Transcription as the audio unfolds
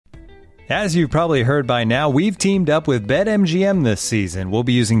As you've probably heard by now, we've teamed up with BetMGM this season. We'll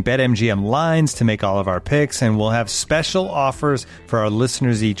be using BetMGM lines to make all of our picks, and we'll have special offers for our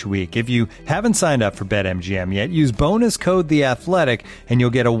listeners each week. If you haven't signed up for BetMGM yet, use bonus code The Athletic, and you'll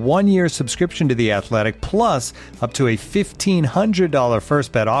get a 1-year subscription to The Athletic, plus up to a $1,500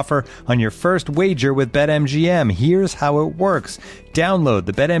 first bet offer on your first wager with BetMGM. Here's how it works. Download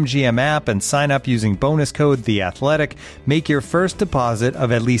the BetMGM app and sign up using bonus code The Athletic. Make your first deposit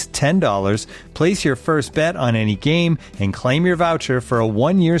of at least $10. Place your first bet on any game and claim your voucher for a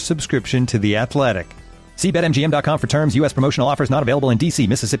 1-year subscription to The Athletic. See BetMGM.com for terms. U.S. promotional offers not available in D.C.,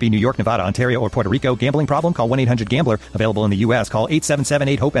 Mississippi, New York, Nevada, Ontario, or Puerto Rico. Gambling problem? Call 1-800-GAMBLER. Available in the U.S. Call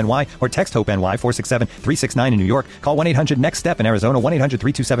 877-8-HOPE-NY or text HOPE-NY 467-369 in New York. Call 1-800-NEXT-STEP in Arizona.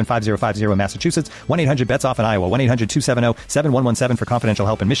 1-800-327-5050 in Massachusetts. 1-800-BETS-OFF in Iowa. 1-800-270-7117 for confidential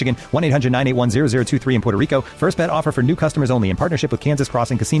help in Michigan. 1-800-981-0023 in Puerto Rico. First bet offer for new customers only in partnership with Kansas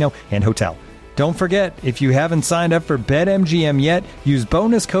Crossing Casino and Hotel. Don't forget, if you haven't signed up for BetMGM yet, use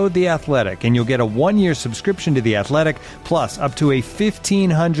bonus code The Athletic, and you'll get a 1-year subscription to The Athletic, plus up to a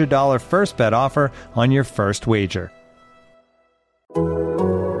 $1,500 first bet offer on your first wager.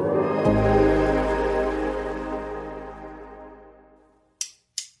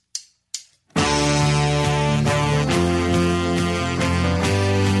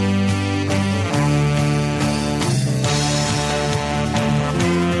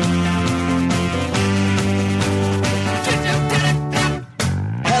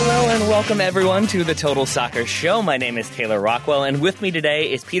 Welcome, everyone, to the Total Soccer Show. My name is Taylor Rockwell, and with me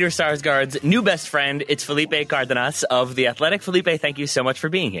today is Peter Sarsgaard's new best friend. It's Felipe Cardenas of The Athletic. Felipe, thank you so much for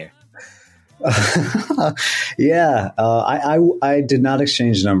being here. I did not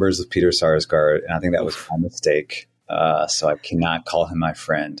exchange numbers with Peter Sarsgaard, and I think that was my mistake. So I cannot call him my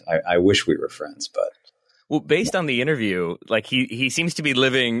friend. I wish we were friends, but... Well, based on the interview, like he seems to be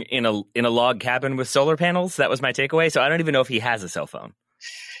living in a log cabin with solar panels. That was my takeaway. So I don't even know if he has a cell phone.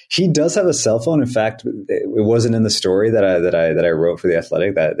 He does have a cell phone. In fact, it wasn't in the story that I wrote for The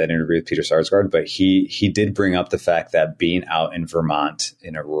Athletic, that interview with Peter Sarsgaard, but he did bring up the fact that being out in Vermont,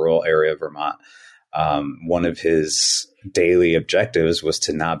 in a rural area of Vermont, one of his daily objectives was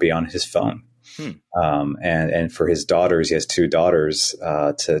to not be on his phone. And for his daughters, he has 2 daughters,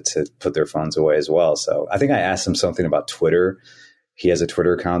 to put their phones away as well. So I think I asked him something about Twitter. He has a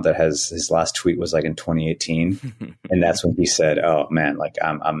Twitter account that has his last tweet was like in 2018. And that's when he said, oh man, like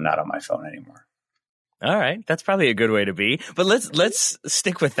I'm not on my phone anymore. All right. That's probably a good way to be. But let's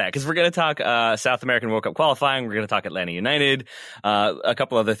stick with that, because we're going to talk South American World Cup qualifying. We're going to talk Atlanta United, a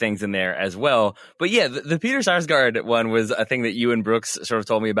couple other things in there as well. But yeah, the Peter Sarsgaard one was a thing that you and Brooks sort of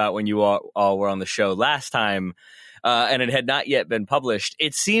told me about when you all were on the show last time. And it had not yet been published.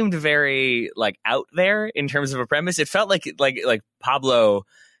 It seemed very like out there in terms of a premise. It felt like Pablo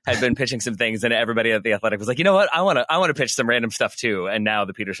had been pitching some things, and everybody at The Athletic was like, you know what, I want to pitch some random stuff too. And now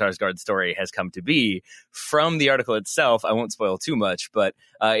the Peter Sarsgaard story has come to be from the article itself. I won't spoil too much, but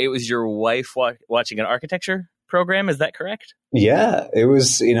it was your wife watching an architecture program. Is that correct? Yeah, it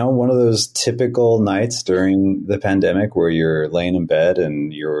was, one of those typical nights during the pandemic where you're laying in bed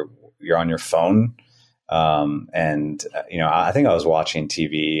and you're on your phone. I think I was watching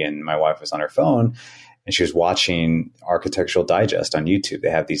TV and my wife was on her phone and she was watching Architectural Digest on YouTube. They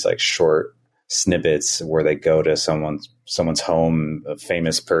have these like short snippets where they go to someone's home, a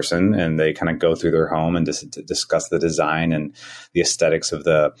famous person, and they kind of go through their home and discuss the design and the aesthetics of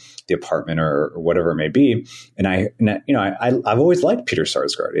the apartment or whatever it may be. And I've always liked Peter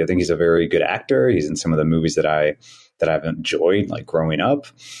Sarsgaard. I think he's a very good actor. He's in some of the movies that I've enjoyed, like growing up.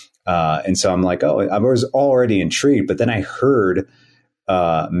 And so I'm like, I was already intrigued, but then I heard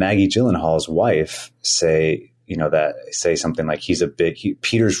Maggie Gyllenhaal's wife say something like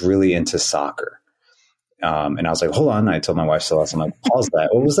Peter's really into soccer. And I was like, hold on. I told my wife Celeste, I'm like, pause that.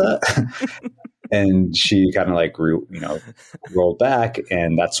 What was that? And she kind of like rolled back.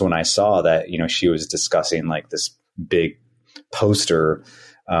 And that's when I saw that, she was discussing like this big poster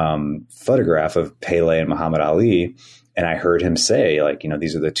photograph of Pele and Muhammad Ali. And I heard him say, like,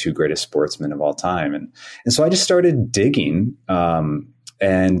 these are the 2 greatest sportsmen of all time. And so I just started digging.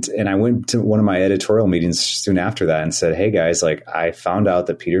 And I went to one of my editorial meetings soon after that and said, hey, guys, like, I found out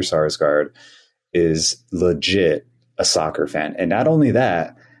that Peter Sarsgaard is legit a soccer fan. And not only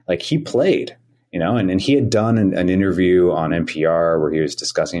that, like, he played, and he had done an interview on NPR where he was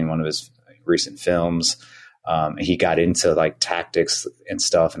discussing one of his recent films. And he got into like tactics and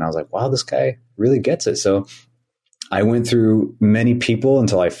stuff. And I was like, wow, this guy really gets it. So I went through many people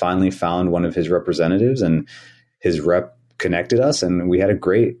until I finally found one of his representatives, and his rep connected us and we had a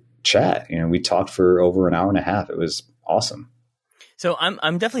great chat. We talked for over an hour and a half. It was awesome. So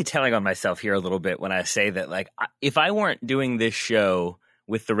I'm definitely telling on myself here a little bit when I say that, like, if I weren't doing this show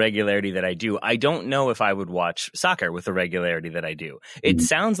with the regularity that I do, I don't know if I would watch soccer with the regularity that I do. It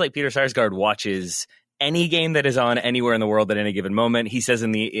sounds like Peter Sarsgaard watches any game that is on anywhere in the world at any given moment. He says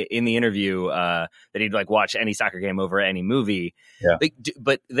in the interview that he'd like watch any soccer game over any movie. Yeah.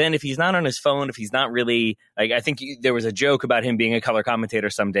 But then if he's not on his phone, if he's not really, like, I think there was a joke about him being a color commentator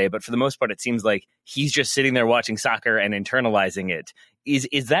someday, but for the most part, it seems like he's just sitting there watching soccer and internalizing it.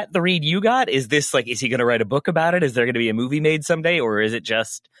 Is that the read you got? Is this like, is he going to write a book about it? Is there going to be a movie made someday? Or is it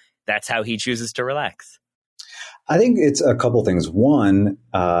just that's how he chooses to relax? I think it's a couple things. One,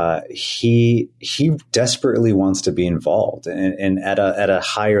 he desperately wants to be involved and at a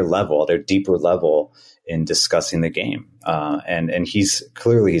higher level, at a deeper level in discussing the game. And he's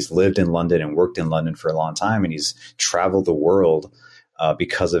lived in London and worked in London for a long time, and he's traveled the world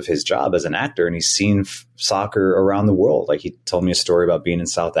because of his job as an actor, and he's seen soccer around the world. Like, he told me a story about being in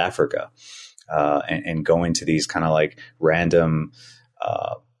South Africa and going to these kind of like random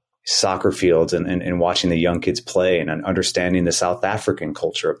soccer fields and watching the young kids play and understanding the South African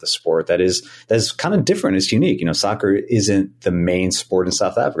culture of the sport that is kind of different. It's unique. You know, soccer isn't the main sport in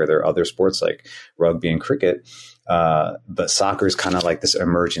South Africa. There are other sports like rugby and cricket, but soccer is kind of like this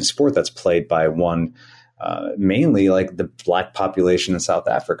emerging sport that's played by one, mainly like the Black population in South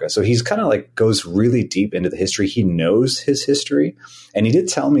Africa. So he's kind of like goes really deep into the history. He knows his history. And he did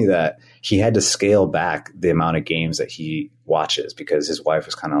tell me that he had to scale back the amount of games that he watches because his wife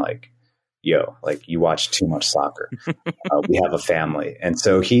was kind of like, yo, like, you watch too much soccer. We have a family. And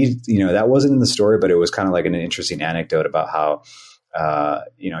so he, you know, that wasn't in the story, but it was kind of like an interesting anecdote about how,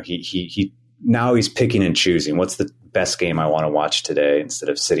 you know, he now he's picking and choosing what's the best game I want to watch today instead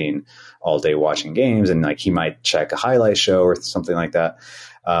of sitting all day watching games. And like, he might check a highlight show or something like that.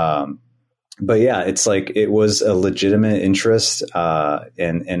 But yeah, it's like, it was a legitimate interest.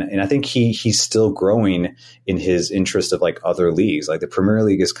 And I think he's still growing in his interest of like other leagues. Like the Premier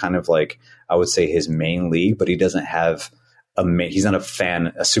League is kind of like, I would say, his main league, but he doesn't have he's not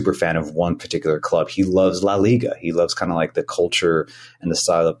a super fan of one particular club. He loves La Liga. He loves kind of like the culture and the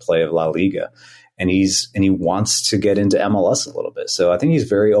style of play of La Liga. And he wants to get into MLS a little bit. So I think he's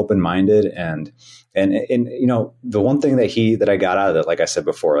very open-minded and you know, the one thing that I got out of it, like I said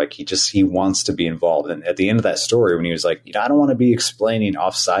before, like he wants to be involved. And at the end of that story, when he was like, you know, I don't want to be explaining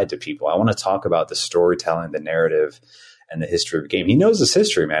offside to people. I want to talk about the storytelling, the narrative, and the history of the game. He knows his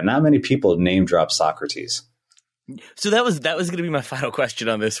history, man. Not many people name drop Socrates. So that was going to be my final question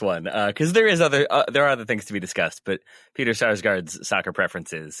on this one, because there are other things to be discussed, but Peter Sarsgaard's soccer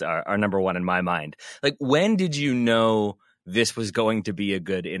preferences are number one in my mind. Like, when did you know this was going to be a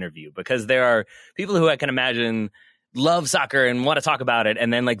good interview? Because there are people who I can imagine love soccer and want to talk about it,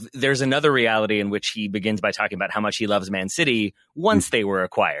 and then like there's another reality in which he begins by talking about how much he loves Man City once they were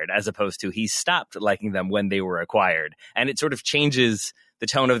acquired, as opposed to he stopped liking them when they were acquired, and it sort of changes the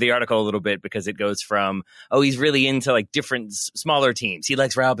tone of the article a little bit because it goes from, oh, he's really into like different smaller teams. He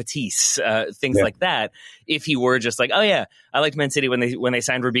likes Real Betis, things like that. If he were just like, oh yeah, I liked Man City when they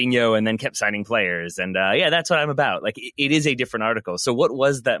signed Robinho and then kept signing players. And yeah, that's what I'm about. Like, it is a different article. So what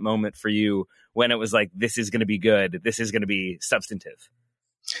was that moment for you when it was like, this is going to be good, this is going to be substantive?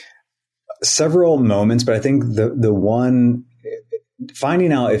 Several moments, but I think the one,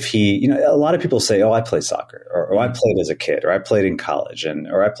 finding out if he, you know, a lot of people say, oh, I played soccer or I played as a kid or I played in college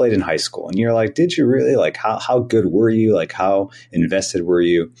or I played in high school. And you're like, did you really? Like, how good were you? Like, how invested were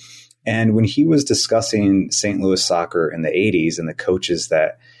you? And when he was discussing St. Louis soccer in the 80s and the coaches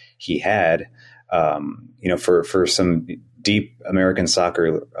that he had, you know, for some deep American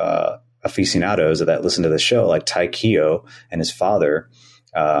soccer aficionados that listen to the show, like Ty Keogh and his father,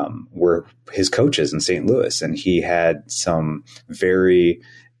 were his coaches in St. Louis. And he had some very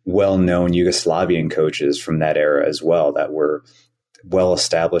well-known Yugoslavian coaches from that era as well that were well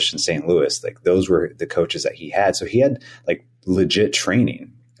established in St. Louis. Like, those were the coaches that he had. So he had like legit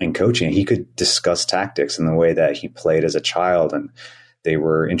training and coaching. He could discuss tactics in the way that he played as a child, and they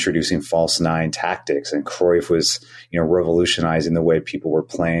were introducing false nine tactics, and Cruyff was, you know, revolutionizing the way people were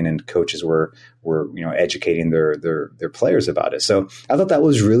playing, and coaches were, you know, educating their players about it. So I thought that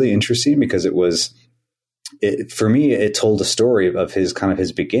was really interesting because for me, it told a story of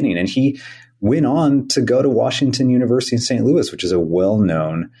his beginning. And he went on to go to Washington University in St. Louis, which is a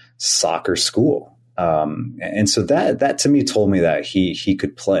well-known soccer school. And so that to me told me that he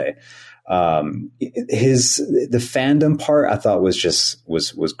could play. The fandom part I thought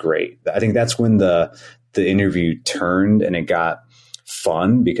was great. I think that's when the interview turned and it got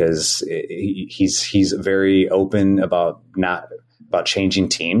fun because he's very open about not about changing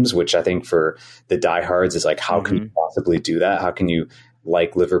teams, which I think for the diehards is like, how can you possibly do that? How can you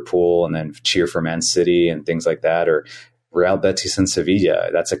like Liverpool and then cheer for Man City and things like that? Or Real Betis and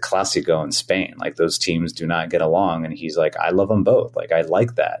Sevilla, that's a Clásico in Spain. Like those teams do not get along. And he's like, I love them both. Like I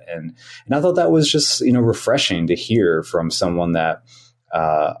like that. And I thought that was just, refreshing to hear from someone that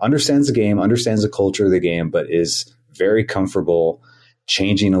understands the game, understands the culture of the game, but is very comfortable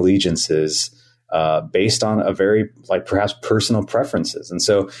changing allegiances based on a very perhaps personal preferences. And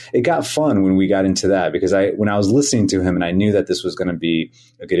so it got fun when we got into that, because when I was listening to him and I knew that this was going to be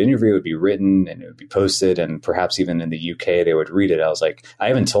a good interview, it would be written and it would be posted, and perhaps even in the UK they would read it. I was like, I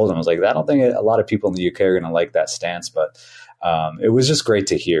even told him, I was like, I don't think a lot of people in the UK are going to like that stance, but it was just great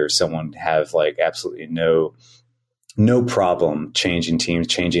to hear someone have absolutely no problem changing teams,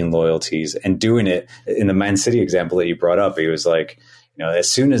 changing loyalties, and doing it. In the Man City example that you brought up, he was like,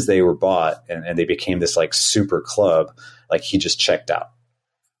 as soon as they were bought and they became this super club, he just checked out.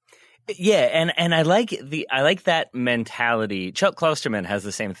 Yeah, and I like that mentality. Chuck Klosterman has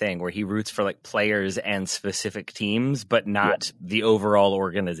the same thing where he roots for players and specific teams, but not the overall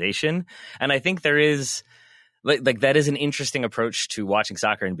organization. And I think there is that is an interesting approach to watching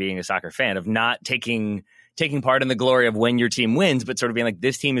soccer and being a soccer fan, of not taking part in the glory of when your team wins, but sort of being like,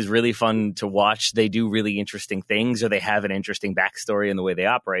 this team is really fun to watch. They do really interesting things, or they have an interesting backstory in the way they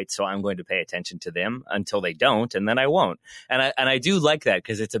operate. So I'm going to pay attention to them until they don't, and then I won't. And I do like that,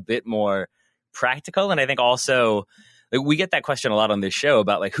 because it's a bit more practical. And I think also we get that question a lot on this show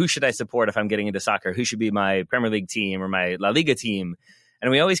about who should I support if I'm getting into soccer? Who should be my Premier League team or my La Liga team? And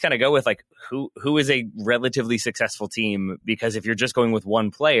we always kind of go with who is a relatively successful team, because if you're just going with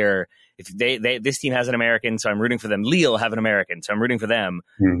one player, if this team has an American, so I'm rooting for them. Lille have an American, so I'm rooting for them.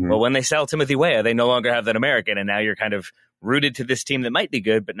 Mm-hmm. Well, when they sell Timothy Weah, they no longer have that American, and now you're kind of rooted to this team that might be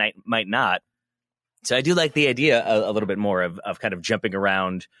good, but might not. So I do like the idea a little bit more of kind of jumping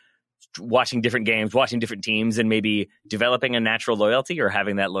around, watching different games, watching different teams, and maybe developing a natural loyalty or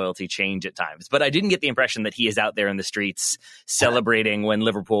having that loyalty change at times. But I didn't get the impression that he is out there in the streets celebrating when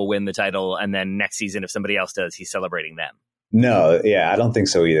Liverpool win the title, and then next season, if somebody else does, he's celebrating them. No, yeah, I don't think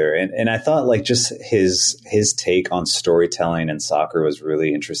so either. And I thought just his take on storytelling and soccer was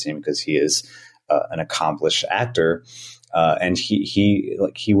really interesting, because he is an accomplished actor. And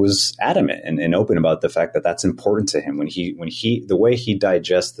he was adamant and open about the fact that that's important to him when he the way he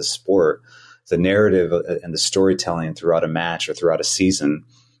digests the sport, the narrative and the storytelling throughout a match or throughout a season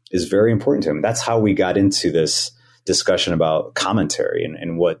is very important to him. That's how we got into this discussion about commentary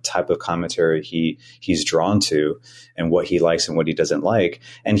and what type of commentary he's drawn to and what he likes and what he doesn't like.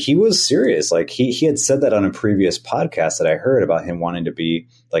 And he was serious. He had said that on a previous podcast that I heard about him wanting to be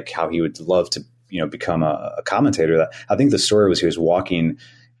how he would love to become a commentator. I think the story was he was walking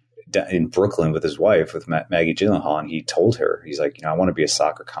in Brooklyn with his wife, with Maggie Gyllenhaal, and he told her, he's like, I want to be a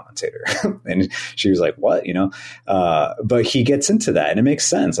soccer commentator. And she was like, what? But he gets into that, and it makes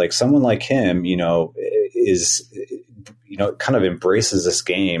sense. Someone like him, is, kind of embraces this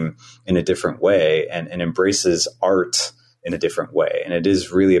game in a different way and embraces art in a different way. And it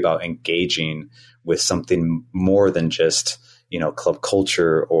is really about engaging with something more than just, club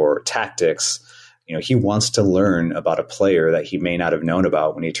culture or tactics. He wants to learn about a player that he may not have known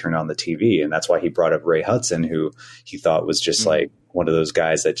about when he turned on the TV. And that's why he brought up Ray Hudson, who he thought was just one of those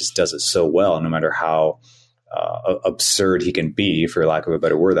guys that just does it so well, no matter how absurd he can be, for lack of a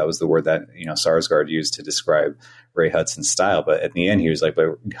better word. That was the word that, Sarsgaard used to describe Ray Hudson's style. But at the end, he was like,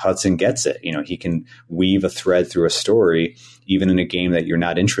 but Hudson gets it. He can weave a thread through a story, even in a game that you're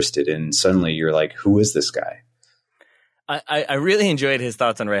not interested in. And suddenly you're like, who is this guy? I really enjoyed his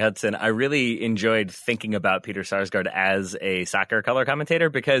thoughts on Ray Hudson. I really enjoyed thinking about Peter Sarsgaard as a soccer color commentator,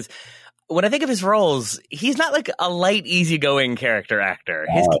 because when I think of his roles, he's not a light, easygoing character actor.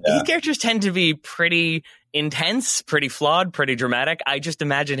 His characters tend to be pretty intense, pretty flawed, pretty dramatic. I just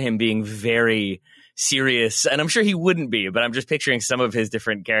imagine him being very serious, and I'm sure he wouldn't be, but I'm just picturing some of his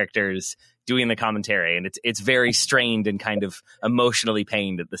different characters doing the commentary, and it's very strained and kind of emotionally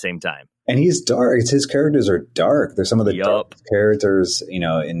pained at the same time. And he's dark. His characters are dark. They're some of the darkest characters,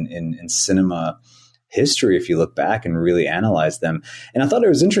 in cinema history, if you look back and really analyze them. And I thought it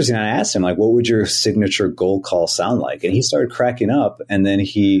was interesting. I asked him, what would your signature goal call sound like? And he started cracking up. And then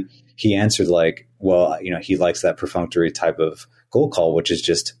he answered well, he likes that perfunctory type of goal call, which is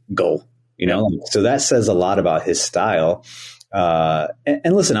just goal, So that says a lot about his style.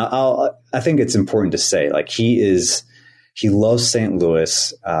 And listen, I think it's important to say, he loves St.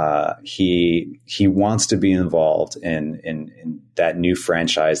 Louis. He wants to be involved in that new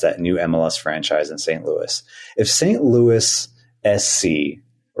franchise, that new MLS franchise in St. Louis. If St. Louis SC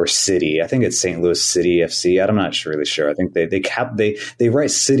or City. I think it's St. Louis City FC. I'm not really sure. I think they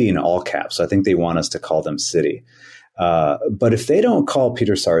write City in all caps. So I think they want us to call them City. But if they don't call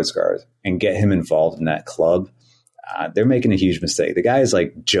Peter Sarsgaard and get him involved in that club, they're making a huge mistake. The guy is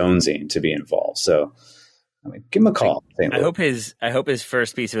like jonesing to be involved. So I mean, give him a call. I hope his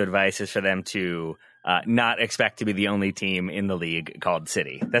first piece of advice is for them to not expect to be the only team in the league called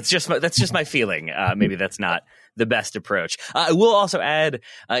City. That's just my feeling. Maybe that's not the best approach. I will also add,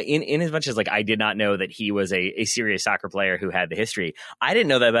 in as much as like I did not know that he was a serious soccer player who had the history, I didn't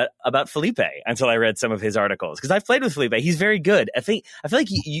know that about Felipe until I read some of his articles, because I've played with Felipe. He's very good. I feel like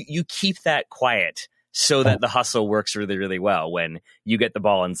you keep that quiet so that the hustle works really, really well when you get the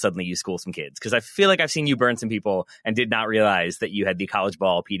ball and suddenly you school some kids. Because I feel like I've seen you burn some people and did not realize that you had the college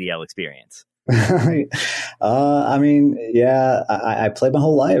ball PDL experience. I mean, yeah, I played my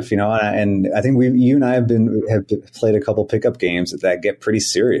whole life, and I think you and I have played a couple pickup games that get pretty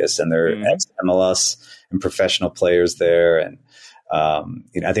serious, and they're ex-MLS and professional players there. And, I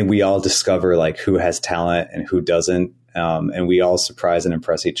think we all discover like who has talent and who doesn't. And we all surprise and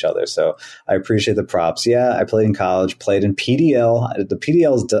impress each other. So I appreciate the props. Yeah, I played in college, played in PDL. The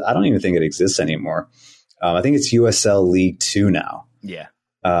PDL, I don't even think it exists anymore. I think it's USL League 2 now. Yeah.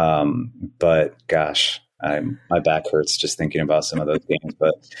 But gosh, my back hurts just thinking about some of those games.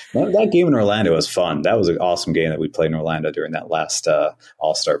 But that game in Orlando was fun. That was an awesome game that we played in Orlando during that last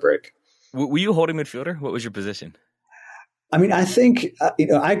All-Star break. Were you holding midfielder? What was your position? I mean, I think,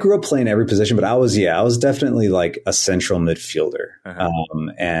 I grew up playing every position, but I was definitely like a central midfielder.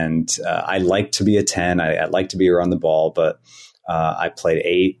 And I like to be a 10. I like to be around the ball, but I played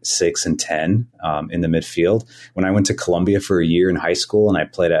 8, 6, and 10 in the midfield. When I went to Columbia for a year in high school and I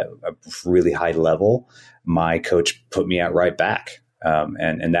played at a really high level, my coach put me at right back.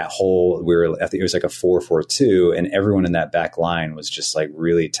 And that whole, I think it was like a 4-4-2, and everyone in that back line was just like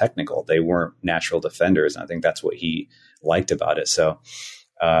really technical. They weren't natural defenders. And I think that's what he liked about it. So,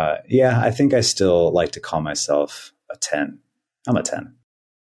 I think I still like to call myself a 10. I'm a 10.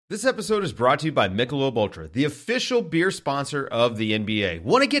 This episode is brought to you by Michelob Ultra, the official beer sponsor of the NBA.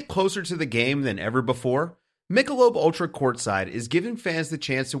 Want to get closer to the game than ever before? Michelob Ultra Courtside is giving fans the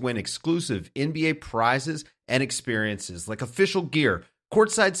chance to win exclusive NBA prizes and experiences like official gear,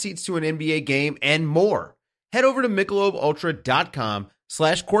 courtside seats to an NBA game, and more. Head over to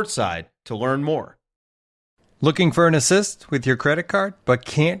MichelobUltra.com/courtside to learn more. Looking for an assist with your credit card, but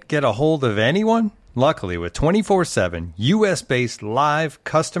can't get a hold of anyone? Luckily, with 24/7 U.S.-based live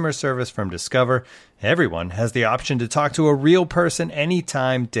customer service from Discover, everyone has the option to talk to a real person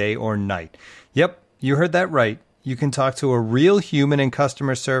anytime, day or night. Yep, you heard that right. You can talk to a real human in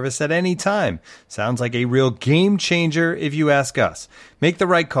customer service at any time. Sounds like a real game changer if you ask us. Make the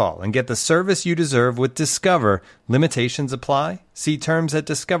right call and get the service you deserve with Discover. Limitations apply. See terms at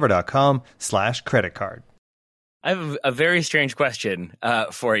discover.com/creditcard. I have a very strange question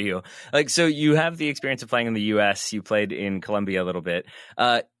for you. So you have the experience of playing in the U.S. You played in Colombia a little bit.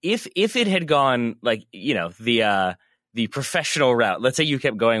 If it had gone the professional route, let's say you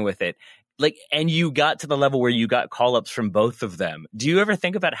kept going with it, and you got to the level where you got call-ups from both of them, do you ever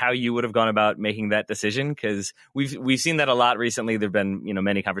think about how you would have gone about making that decision? Because we've seen that a lot recently. There've been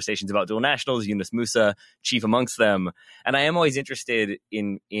many conversations about dual nationals, Yunus Musa chief amongst them, and I am always interested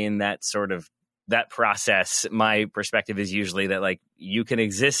in that sort of that process. My perspective is usually that you can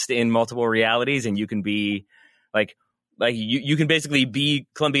exist in multiple realities, and you can be you can basically be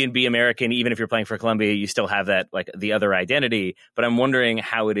Colombian, be American. Even if you're playing for Colombia, you still have that the other identity. But I'm wondering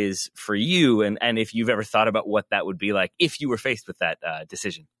how it is for you, and if you've ever thought about what that would be like if you were faced with that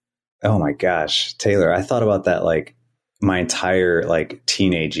decision. Oh my gosh, Taylor, I thought about that my entire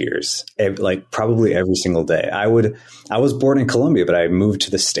teenage years, probably every single day. I was born in Colombia, but I moved to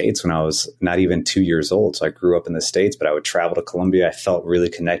the States when I was not even 2 years old. So I grew up in the States, but I would travel to Colombia. I felt really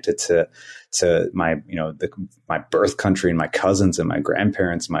connected to my, my birth country and my cousins and my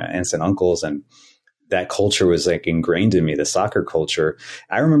grandparents, my aunts and uncles. And that culture was ingrained in me, the soccer culture.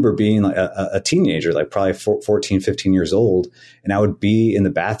 I remember being a teenager, probably 14, 15 years old. And I would be in the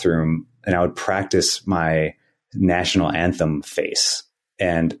bathroom and I would practice my national anthem face.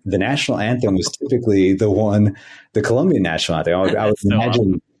 And the national anthem was typically the Colombian national anthem. I would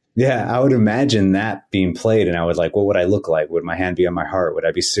imagine, I would imagine that being played, and I would what would I look like? Would my hand be on my heart? Would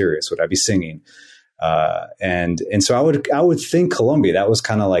I be serious? Would I be singing? And so I would think Colombia, that was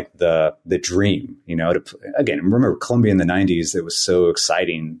kind of the dream, again, remember Colombia in the 90s, it was so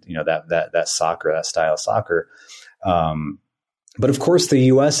exciting, that soccer, that style of soccer. But of course, the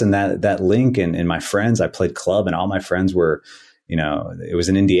U.S. and that link and my friends, I played club, and all my friends were, it was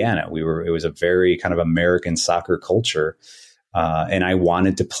in Indiana. It was a very kind of American soccer culture. And I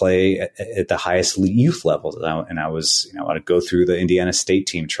wanted to play at the highest youth levels. And I was, I want to go through the Indiana State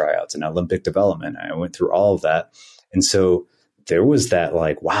team tryouts and Olympic development. I went through all of that. And so there was that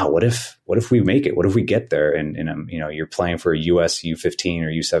like, wow, what if we make it? What if we get there? And you're playing for a US U15 or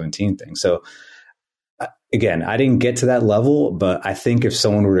U17 thing. So again, I didn't get to that level, but I think if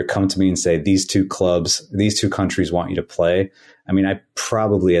someone were to come to me and say, these two countries want you to play. I mean, I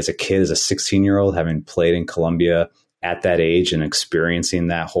probably as a kid, as a 16-year-old, having played in Colombia at that age and experiencing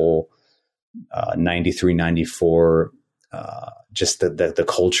that whole 93, 94, just the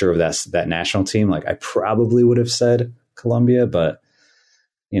culture of that national team, like I probably would have said Colombia, but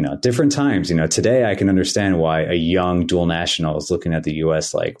different times. Today I can understand why a young dual national is looking at the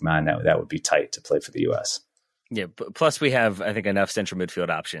U.S. like, man, that would be tight to play for the U.S. Yeah. Plus, we have, I think, enough central midfield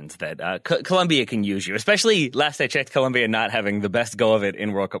options that Colombia can use you. Especially last I checked, Colombia not having the best go of it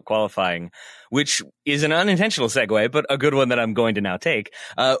in World Cup qualifying, which is an unintentional segue, but a good one that I'm going to now take.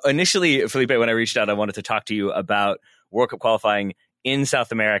 Initially, Felipe, when I reached out, I wanted to talk to you about World Cup qualifying in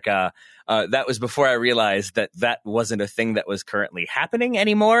South America. That was before I realized that wasn't a thing that was currently happening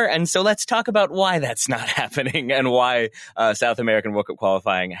anymore. And so let's talk about why that's not happening and why South American World Cup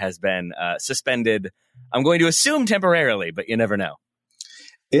qualifying has been suspended. I'm going to assume temporarily, but you never know.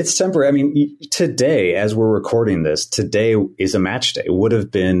 It's temporary. I mean, today, as we're recording this, today is a match day. It would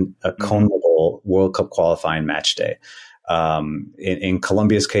have been a CONMEBOL World Cup qualifying match day. In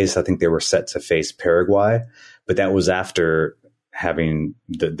Colombia's case, I think they were set to face Paraguay, but that was after having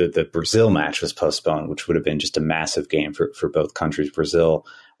the Brazil match was postponed, which would have been just a massive game for both countries. Brazil,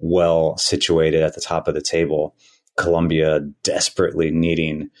 well situated at the top of the table. Colombia desperately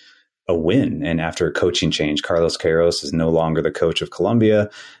needing a win. And after a coaching change, Carlos Queiroz is no longer the coach of Colombia.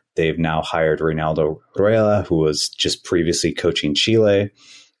 They've now hired Reinaldo Rueda, who was just previously coaching Chile.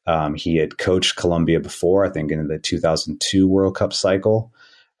 He had coached Colombia before, I think in the 2002 World Cup cycle.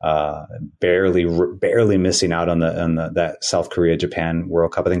 Barely missing out on that South Korea Japan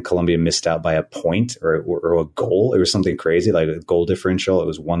World Cup. I think Colombia missed out by a point or a goal. It was something crazy, like a goal differential. It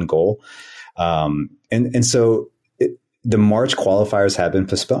was one goal, and so the March qualifiers have been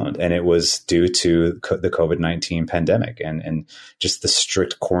postponed, and it was due to the COVID-19 pandemic and just the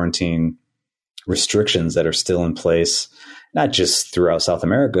strict quarantine restrictions that are still in place, not just throughout South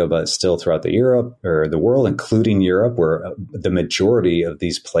America, but still throughout the world, including Europe, where the majority of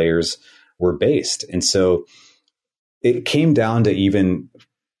these players were based. And so it came down to even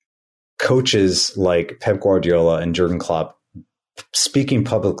coaches like Pep Guardiola and Jurgen Klopp speaking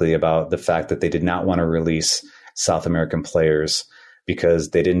publicly about the fact that they did not want to release South American players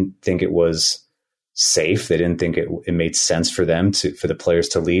because they didn't think it was safe. They didn't think it made sense for them for the players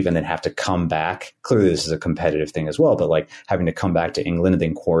to leave and then have to come back. Clearly this is a competitive thing as well, but like having to come back to England and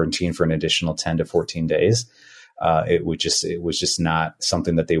then quarantine for an additional 10 to 14 days. It was just not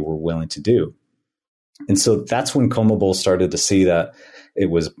something that they were willing to do. And so that's when CONMEBOL started to see that it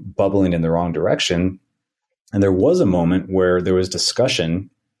was bubbling in the wrong direction. And there was a moment where there was discussion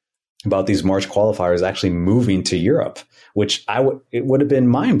about these March qualifiers actually moving to Europe, which it would have been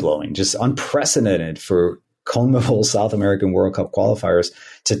mind blowing, just unprecedented for CONMEBOL South American World Cup qualifiers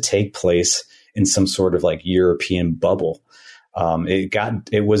to take place in some sort of like European bubble.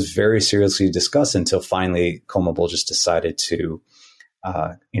 It was very seriously discussed until finally CONMEBOL just decided to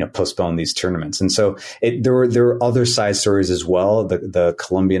postpone these tournaments. And so there were other side stories as well. The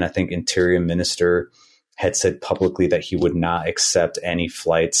Colombian, I think, Interior Minister had said publicly that he would not accept any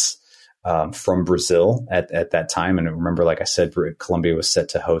flights from Brazil at that time. And remember, like I said, Colombia was set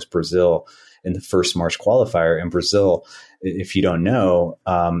to host Brazil in the first March qualifier. And Brazil, if you don't know,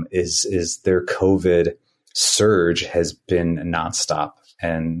 is their COVID surge has been nonstop,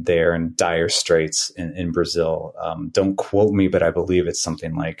 and they're in dire straits in Brazil. Don't quote me, but I believe it's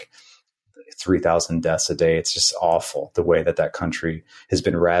something like 3,000 deaths a day. It's just awful the way that country has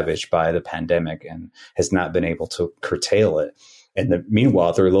been ravaged by the pandemic and has not been able to curtail it. And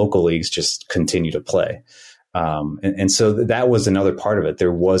meanwhile, their local leagues just continue to play. And so that was another part of it.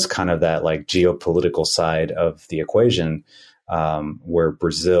 There was kind of that like geopolitical side of the equation where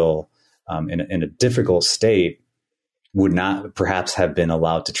Brazil, in a difficult state, would not perhaps have been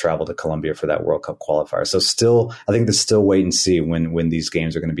allowed to travel to Colombia for that World Cup qualifier. So I think there's still wait and see when these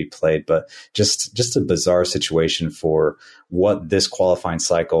games are going to be played. But just a bizarre situation for what this qualifying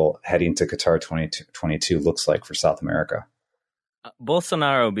cycle heading to Qatar 2022 looks like for South America.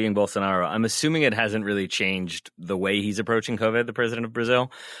 Bolsonaro being Bolsonaro, I'm assuming it hasn't really changed the way he's approaching COVID, the president of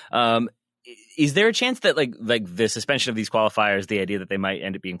Brazil. Is there a chance that like the suspension of these qualifiers, the idea that they might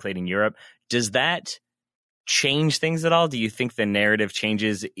end up being played in Europe, does that change things at all? Do you think the narrative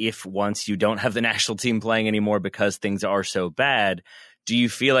changes if once you don't have the national team playing anymore because things are so bad? Do you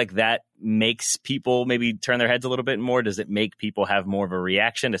feel like that makes people maybe turn their heads a little bit more? Does it make people have more of a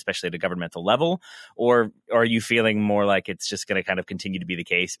reaction, especially at a governmental level? Or are you feeling more like it's just going to kind of continue to be the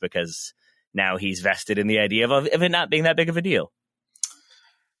case because now he's vested in the idea of it not being that big of a deal?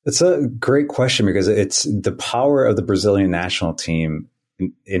 It's a great question because it's the power of the Brazilian national team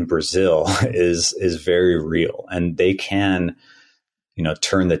in Brazil is very real, and they can,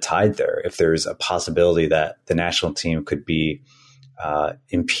 turn the tide there if there's a possibility that the national team could be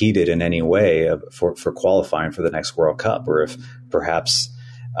impeded in any way for qualifying for the next World Cup, or if perhaps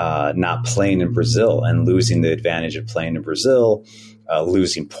not playing in Brazil and losing the advantage of playing in Brazil,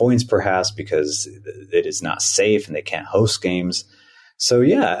 losing points perhaps because it is not safe and they can't host games. So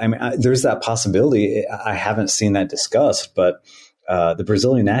yeah, I mean, there's that possibility. I haven't seen that discussed, but the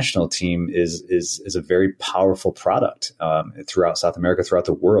Brazilian national team is a very powerful product throughout South America, throughout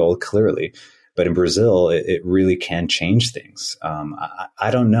the world, clearly. But in Brazil, it really can change things. I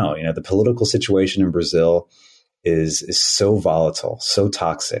don't know. The political situation in Brazil is so volatile, so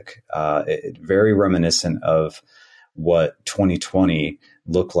toxic, very reminiscent of what 2020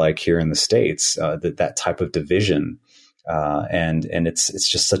 looked like here in the States, that type of division. And it's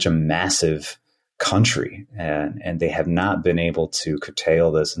just such a massive country, and they have not been able to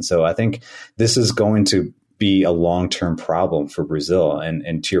curtail this. And so I think this is going to be a long-term problem for Brazil.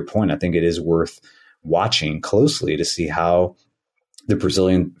 And to your point, I think it is worth watching closely to see how the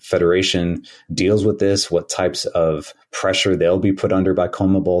Brazilian Federation deals with this, what types of pressure they'll be put under by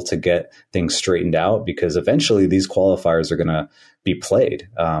CONMEBOL to get things straightened out, because eventually these qualifiers are going to be played.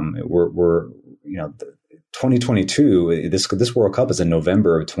 We're 2022, this World Cup is in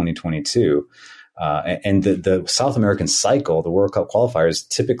November of 2022. And the South American cycle, the World Cup qualifiers,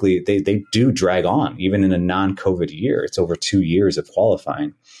 typically they do drag on, even in a non-COVID year. It's over 2 years of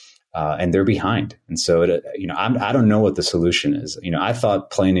qualifying, and they're behind. And so, I don't know what the solution is. I thought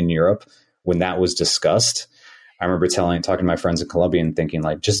playing in Europe when that was discussed, I remember talking to my friends in Colombia and thinking,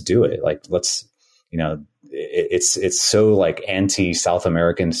 like, just do it. Like, let's, it's so like anti-South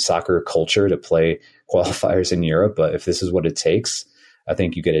American soccer culture to play qualifiers in Europe. But if this is what it takes, I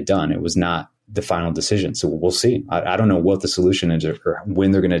think you get it done. It was not the final decision. So we'll see. I don't know what the solution is or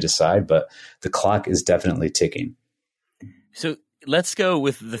when they're going to decide, but the clock is definitely ticking. So let's go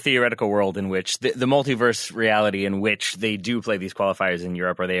with the theoretical world in which the multiverse reality in which they do play these qualifiers in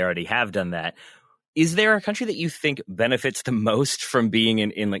Europe, or they already have done that. Is there a country that you think benefits the most from being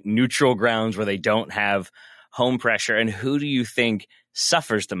in like neutral grounds where they don't have home pressure? And who do you think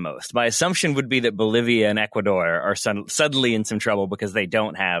suffers the most? My assumption would be that Bolivia and Ecuador are suddenly in some trouble because they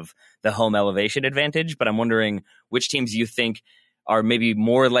don't have the home elevation advantage. But I'm wondering which teams you think are maybe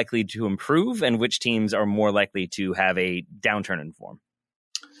more likely to improve and which teams are more likely to have a downturn in form.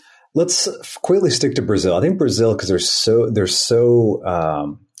 Let's quickly stick to Brazil. I think Brazil, because they're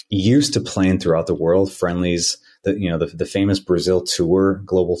so used to playing throughout the world, friendlies. The famous Brazil tour,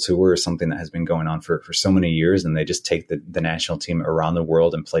 global tour, is something that has been going on for so many years, and they just take the national team around the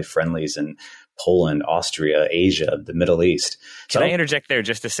world and play friendlies in Poland, Austria, Asia, the Middle East. Can I interject there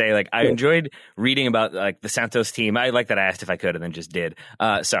just to say, like, I enjoyed reading about like the Santos team. I like that I asked if I could and then just did.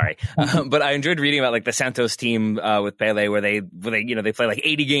 Sorry, but I enjoyed reading about like the Santos team with Pele, where they play like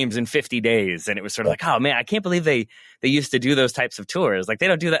 80 games in 50 days, and it was sort of like, oh man, I can't believe they used to do those types of tours. Like, they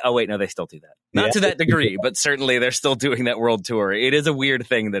don't do that. Oh wait, no, they still do that. Not to that degree, but certainly they're still doing that world tour. It is a weird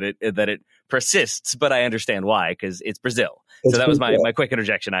thing that it persists, but I understand why, because it's Brazil. So that was my quick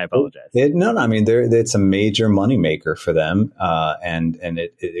interjection. I apologize. No. I mean, it's a major moneymaker for them, and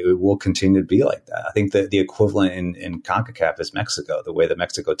it will continue to be like that. I think that the equivalent in CONCACAF is Mexico. The way the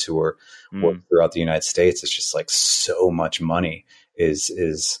Mexico tour works throughout the United States, it's just like so much money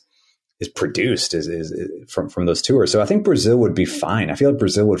is produced from those tours. So I think Brazil would be fine. I feel like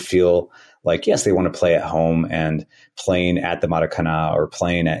Brazil would feel like, yes, they want to play at home, and playing at the Maracanã or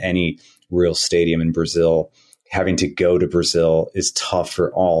playing at any real stadium in Brazil, having to go to Brazil is tough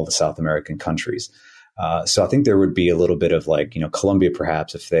for all the South American countries. So I think there would be a little bit of like, Colombia,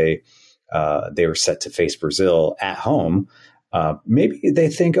 perhaps, if they were set to face Brazil at home, maybe they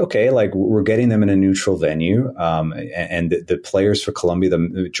think, okay, like we're getting them in a neutral venue. And the players for Colombia, the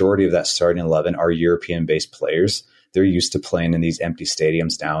majority of that starting 11 are European-based players. They're used to playing in these empty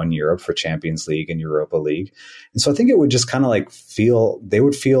stadiums now in Europe for Champions League and Europa League. And so I think it would just kind of like they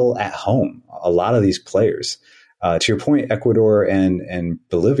would feel at home, a lot of these players. To your point, Ecuador and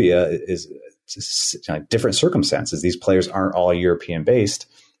Bolivia is different circumstances. These players aren't all European based.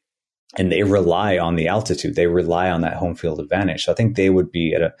 and they rely on the altitude. They rely on that home field advantage. So I think they would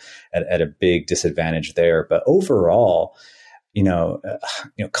be at a big disadvantage there. But overall,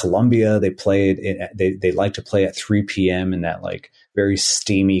 Colombia, they like to play at 3 p.m. in that like very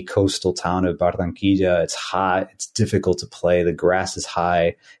steamy coastal town of Barranquilla. It's hot. It's difficult to play. The grass is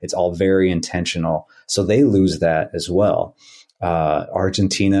high. It's all very intentional. So they lose that as well.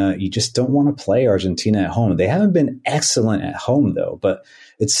 Argentina, you just don't want to play Argentina at home. They haven't been excellent at home though, but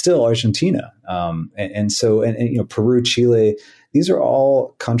it's still Argentina. So Peru, Chile, these are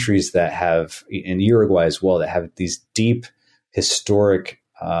all countries that have, and Uruguay as well, that have these deep historic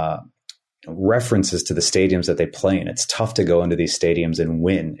references to the stadiums that they play in. It's tough to go into these stadiums and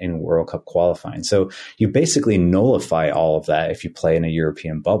win in World Cup qualifying. So you basically nullify all of that if you play in a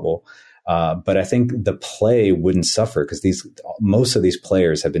European bubble. But I think the play wouldn't suffer because most of these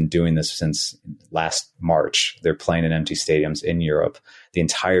players have been doing this since last March. They're playing in empty stadiums in Europe. The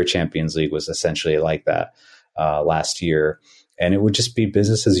entire Champions League was essentially like that last year, and it would just be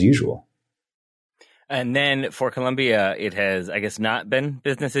business as usual. And then for Colombia, it has, I guess, not been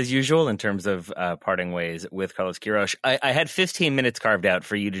business as usual in terms of parting ways with Carlos Queiroz. I had 15 minutes carved out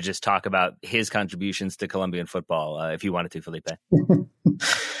for you to just talk about his contributions to Colombian football, if you wanted to, Felipe.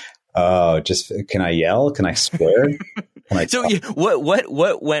 Can I yell? Can I swear?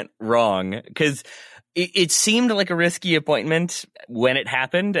 What went wrong? Because it seemed like a risky appointment when it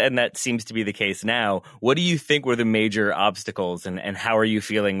happened, and that seems to be the case now. What do you think were the major obstacles, and how are you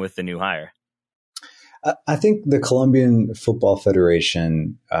feeling with the new hire? I think the Colombian Football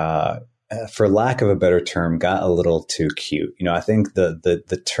Federation, for lack of a better term, got a little too cute. I think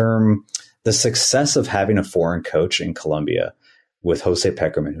the success of having a foreign coach in Colombia with Jose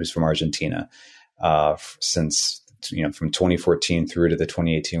Pekerman, who's from Argentina, since from 2014 through to the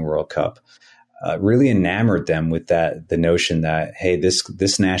 2018 World Cup, really enamored them with the notion that, hey,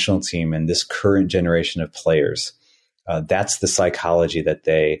 this national team and this current generation of players, that's the psychology that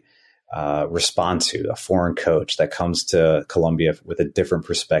they respond to. A foreign coach that comes to Colombia with a different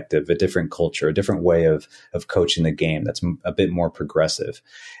perspective, a different culture, a different way of coaching the game that's a bit more progressive.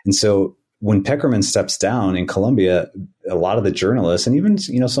 And so when Pekerman steps down in Colombia, a lot of the journalists and even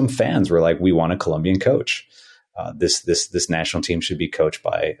some fans were like, "We want a Colombian coach. This national team should be coached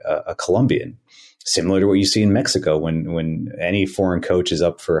by a Colombian." Similar to what you see in Mexico, when any foreign coach is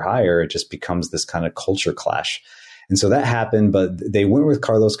up for hire, it just becomes this kind of culture clash. And so that happened, but they went with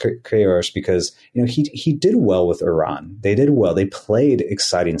Carlos Queiroz because he did well with Iran. They did well. They played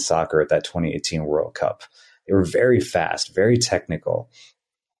exciting soccer at that 2018 World Cup. They were very fast, very technical.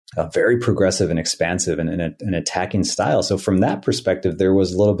 Very progressive and expansive and an attacking style. So from that perspective, there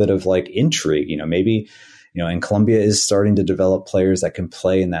was a little bit of like intrigue, maybe, and Colombia is starting to develop players that can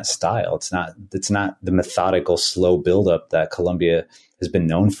play in that style. It's not the methodical, slow buildup that Colombia has been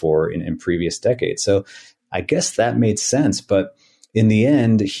known for in previous decades. So I guess that made sense. But in the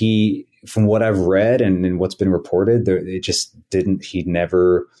end, from what I've read and what's been reported, he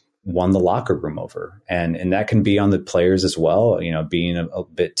never won the locker room over. And that can be on the players as well, being a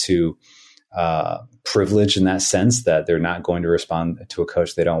bit too privileged in that sense that they're not going to respond to a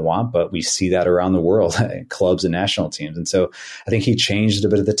coach they don't want. But we see that around the world, clubs and national teams. And so I think he changed a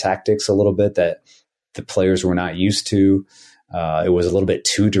bit of the tactics a little bit that the players were not used to. It was a little bit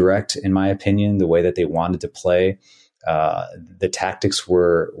too direct, in my opinion, the way that they wanted to play. The tactics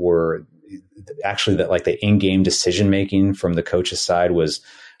were actually that like the in-game decision-making from the coach's side was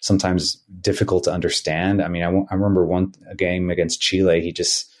sometimes difficult to understand. I mean, I remember a game against Chile,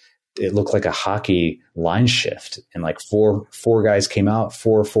 it looked like a hockey line shift, and like four guys came out,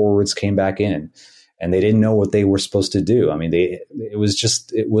 4 forwards came back in, and they didn't know what they were supposed to do. I mean,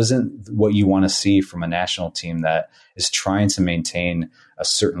 it wasn't what you want to see from a national team that is trying to maintain a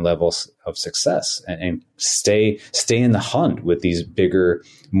certain level of success and stay in the hunt with these bigger,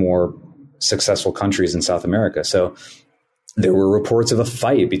 more successful countries in South America. So there were reports of a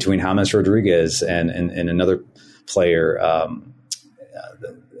fight between James Rodriguez and another player,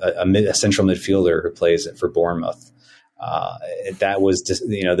 a central midfielder who plays for Bournemouth. That was just,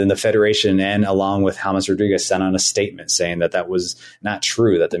 then the federation and along with James Rodriguez sent on a statement saying that was not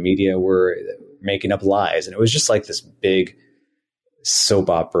true, that the media were making up lies. And it was just like this big soap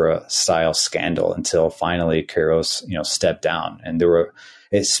opera style scandal until finally Queiroz, stepped down. And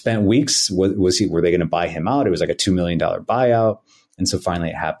it spent weeks. Were they going to buy him out? It was like a $2 million buyout. And so finally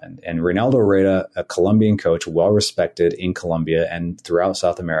it happened. And Reinaldo Rueda, a Colombian coach, well-respected in Colombia and throughout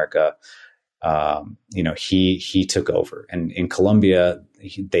South America, he took over. And in Colombia,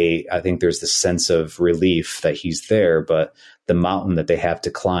 I think there's this sense of relief that he's there, but the mountain that they have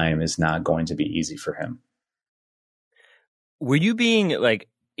to climb is not going to be easy for him. Were you being like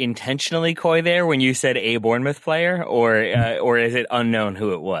intentionally coy there when you said a Bournemouth player, or is it unknown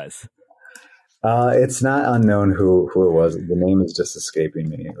who it was? It's not unknown who it was. The name is just escaping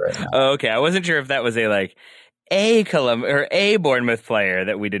me right now. Oh, okay, I wasn't sure if that was a Bournemouth player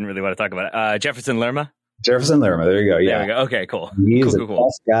that we didn't really want to talk about. Jefferson Lerma. Jefferson Lerma. There you go. Yeah. There we go. Okay, cool. He's cool, a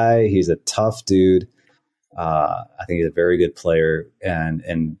tough guy. He's a tough dude. I think he's a very good player,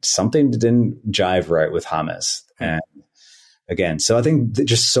 and something didn't jive right with James. And again, so I think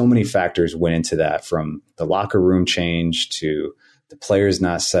just so many factors went into that, from the locker room change to the players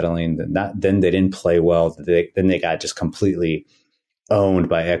not settling. Then they didn't play well. Then they got just completely owned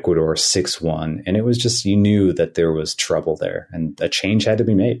by Ecuador 6-1. And it was just, you knew that there was trouble there and a change had to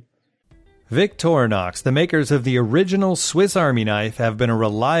be made. Victorinox, the makers of the original Swiss Army knife, have been a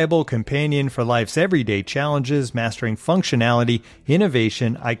reliable companion for life's everyday challenges, mastering functionality,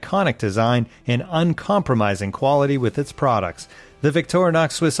 innovation, iconic design, and uncompromising quality with its products. The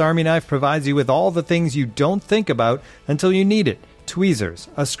Victorinox Swiss Army knife provides you with all the things you don't think about until you need it. Tweezers,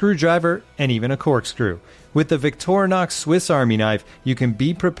 a screwdriver, and even a corkscrew. With the Victorinox Swiss Army knife, you can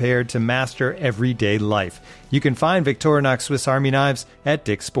be prepared to master everyday life. You can find Victorinox Swiss Army knives at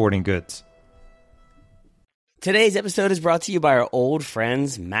Dick's Sporting Goods. Today's episode is brought to you by our old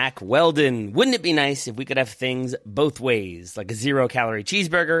friends, Mack Weldon. Wouldn't it be nice if we could have things both ways, like a 0-calorie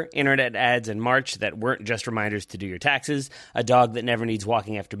cheeseburger, internet ads in March that weren't just reminders to do your taxes, a dog that never needs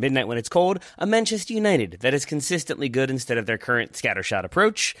walking after midnight when it's cold, a Manchester United that is consistently good instead of their current scattershot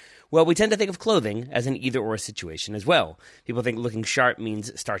approach? Well, we tend to think of clothing as an either-or situation as well. People think looking sharp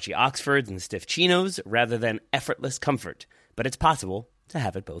means starchy Oxfords and stiff chinos rather than effortless comfort. But it's possible to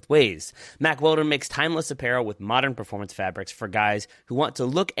have it both ways. Mack Weldon makes timeless apparel with modern performance fabrics for guys who want to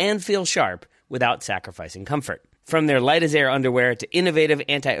look and feel sharp without sacrificing comfort. From their light-as-air underwear to innovative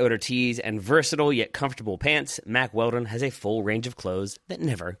anti-odor tees and versatile yet comfortable pants, Mack Weldon has a full range of clothes that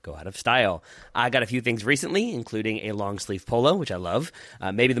never go out of style. I got a few things recently, including a long-sleeve polo, which I love,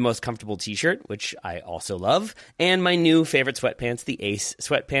 maybe the most comfortable t-shirt, which I also love, and my new favorite sweatpants, the Ace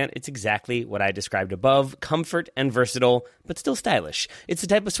sweatpant. It's exactly what I described above, comfort and versatile, but still stylish. It's the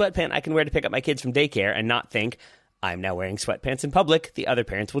type of sweatpant I can wear to pick up my kids from daycare and not think, I'm now wearing sweatpants in public, the other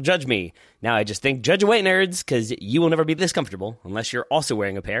parents will judge me. Now I just think, judge away, nerds, because you will never be this comfortable unless you're also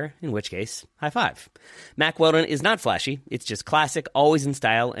wearing a pair, in which case, high five. Mack Weldon is not flashy. It's just classic, always in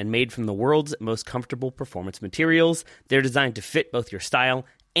style, and made from the world's most comfortable performance materials. They're designed to fit both your style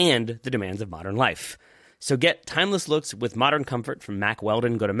and the demands of modern life. So get timeless looks with modern comfort from Mack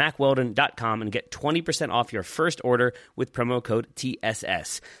Weldon. Go to MackWeldon.com and get 20% off your first order with promo code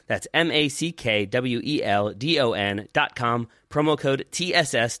TSS. That's MackWeldon.com, promo code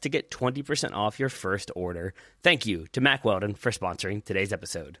TSS to get 20% off your first order. Thank you to Mack Weldon for sponsoring today's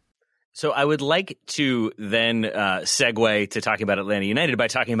episode. So I would like to then segue to talking about Atlanta United by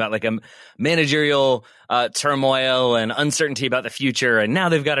talking about like a managerial turmoil and uncertainty about the future. And now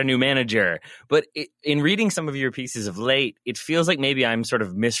they've got a new manager. But in reading some of your pieces of late, it feels like maybe I'm sort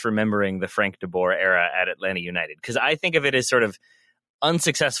of misremembering the Frank de Boer era at Atlanta United, because I think of it as sort of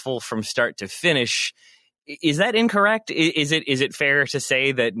unsuccessful from start to finish. Is that incorrect? Is it fair to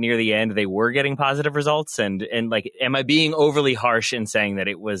say that near the end they were getting positive results? And like, am I being overly harsh in saying that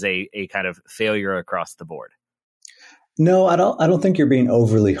it was a kind of failure across the board? No, I don't think you're being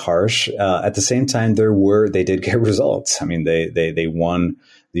overly harsh. At the same time, they did get results. I mean, they won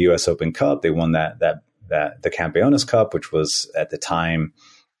the U.S. Open Cup. They won the Campeones Cup, which was at the time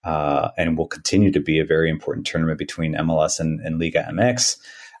and will continue to be a very important tournament between MLS and Liga MX.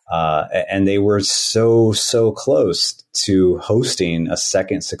 And they were so close to hosting a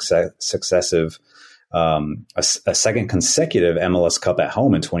second consecutive MLS Cup at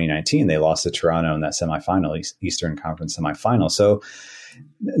home in 2019. They lost to Toronto in that semifinal, Eastern Conference semifinal. So,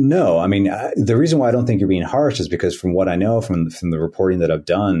 no, I mean, the reason why I don't think you're being harsh is because from what I know from the reporting that I've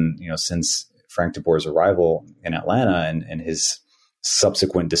done, since Frank de Boer's arrival in Atlanta and his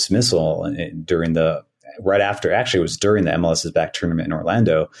subsequent dismissal during the MLS's back tournament in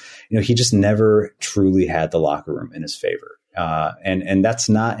Orlando, he just never truly had the locker room in his favor. And that's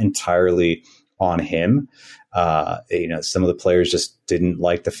not entirely on him. Some of the players just didn't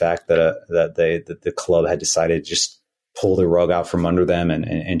like the fact that the club had decided to just pull the rug out from under them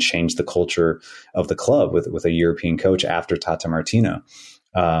and change the culture of the club with a European coach after Tata Martino.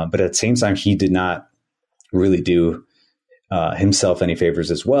 But at the same time, he did not really do himself any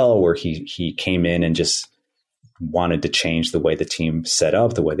favors as well, where he came in and just wanted to change the way the team set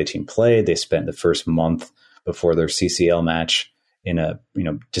up, the way the team played. They spent the first month before their CCL match in a,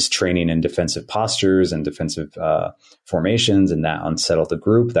 just training in defensive postures and defensive formations, and that unsettled the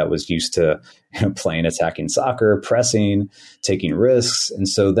group that was used to playing attacking soccer, pressing, taking risks. And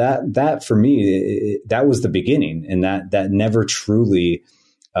so that for me, that was the beginning, and that never truly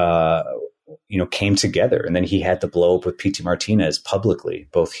came together. And then he had to blow up with Pity Martinez publicly,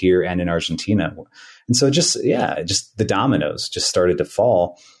 both here and in Argentina. And so just the dominoes just started to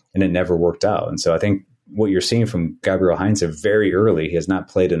fall, and it never worked out. And so I think what you're seeing from Gabriel Heinze very early, he has not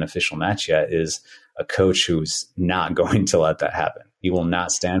played an official match yet, is a coach who's not going to let that happen. He will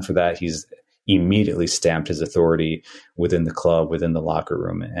not stand for that. He's immediately stamped his authority within the club, within the locker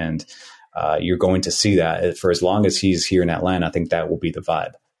room. And you're going to see that for as long as he's here in Atlanta. I think that will be the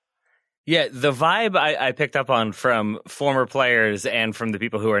vibe. Yeah, the vibe I picked up on from former players and from the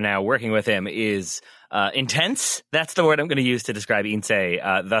people who are now working with him is intense. That's the word I'm going to use to describe Heinze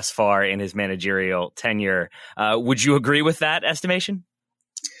thus far in his managerial tenure. Would you agree with that estimation?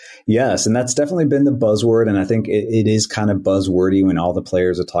 Yes, and that's definitely been the buzzword. And I think it is kind of buzzwordy when all the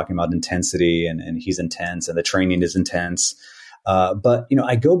players are talking about intensity and he's intense and the training is intense. But,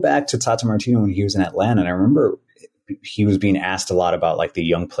 I go back to Tata Martino when he was in Atlanta, and I remember he was being asked a lot about like the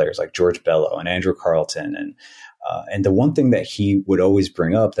young players like George Bello and Andrew Carleton. And the one thing that he would always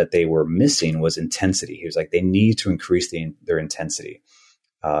bring up that they were missing was intensity. He was like, they need to increase their intensity.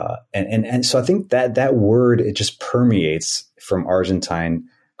 And so I think that word, it just permeates from Argentine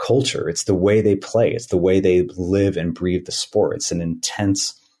culture. It's the way they play. It's the way they live and breathe the sport. It's an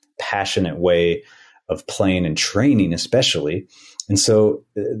intense, passionate way of playing and training, especially. And so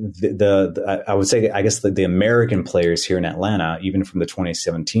I would say, I guess the American players here in Atlanta, even from the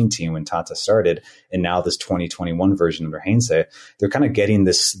 2017 team when Tata started, and now this 2021 version under Heinze, they're kind of getting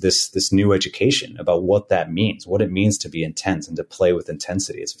this new education about what that means, what it means to be intense and to play with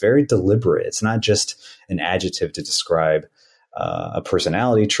intensity. It's very deliberate. It's not just an adjective to describe a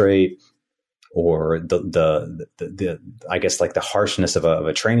personality trait or the I guess like the harshness of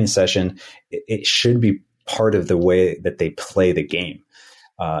a training session. It should be part of the way that they play the game.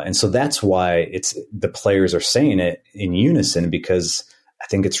 And so that's why the players are saying it in unison, because I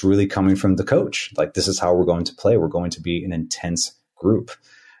think it's really coming from the coach. Like, this is how we're going to play. We're going to be an intense group.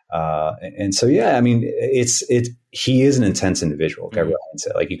 And so, yeah, I mean, he is an intense individual, Gabriel Heinze.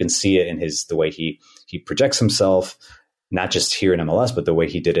 Like, you can see it in the way he projects himself, not just here in MLS, but the way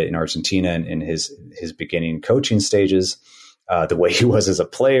he did it in Argentina and in his beginning coaching stages. The way he was as a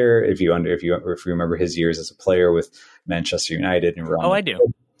player, if you remember his years as a player with Manchester United and Real Madrid. Oh, I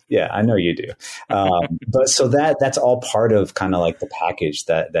do. Yeah, I know you do. But so that's all part of kind of like the package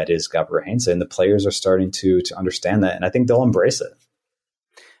that is Gabriel Heinze, and the players are starting to understand that, and I think they'll embrace it.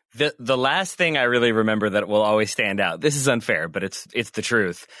 The last thing I really remember that will always stand out, this is unfair, but it's the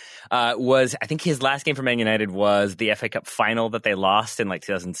truth, was I think his last game for Man United was the FA Cup final that they lost in like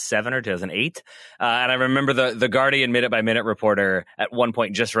 2007 or 2008. And I remember the Guardian minute-by-minute reporter at one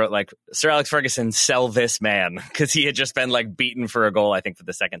point just wrote like, Sir Alex Ferguson, sell this man, because he had just been like beaten for a goal, I think, for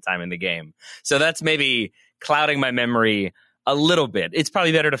the second time in the game. So that's maybe clouding my memory a little bit. It's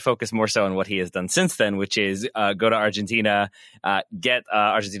probably better to focus more so on what he has done since then, which is go to Argentina, get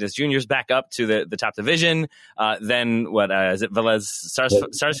Argentina's juniors back up to the top division. Then what is it? Velez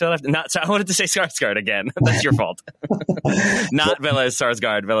Sarsfield? Not. I wanted to say Sarsgaard again. That's your fault. Not Velez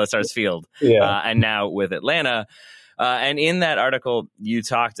Sarsgaard. Velez Sarsfield. Yeah. And now with Atlanta. And in that article, you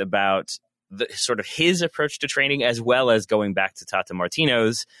talked about the sort of his approach to training, as well as going back to Tata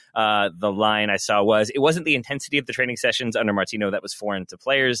Martino's. The line I saw was, it wasn't the intensity of the training sessions under Martino that was foreign to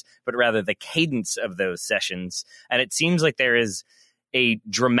players, but rather the cadence of those sessions. And it seems like there is a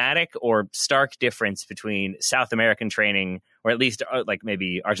dramatic or stark difference between South American training, or at least like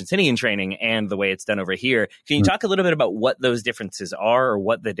maybe Argentinian training, and the way it's done over here. Can you talk a little bit about what those differences are, or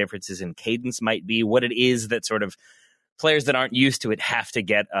what the differences in cadence might be, what it is that sort of players that aren't used to it have to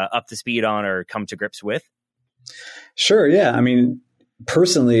get up to speed on or come to grips with? Sure. Yeah. I mean,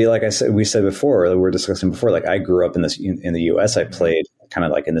 personally, like we said before, we were discussing before, like I grew up in the US. I played kind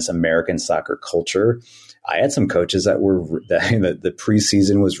of like in this American soccer culture. I had some coaches that the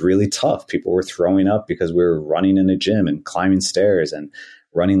preseason was really tough. People were throwing up because we were running in a gym and climbing stairs and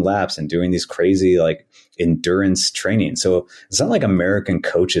running laps and doing these crazy like endurance training. So it's not like American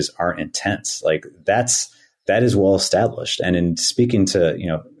coaches aren't intense. Like that is well established. And in speaking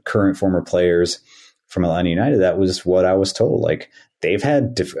to, current former players from Atlanta United, that was what I was told. Like, they've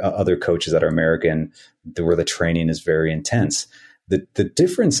had other coaches that are American where the training is very intense. The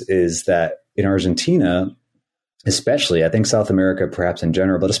difference is that in Argentina, especially, I think South America perhaps in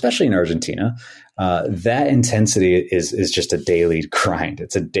general, but especially in Argentina, that intensity is just a daily grind.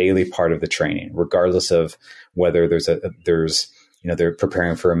 It's a daily part of the training, regardless of whether there's they're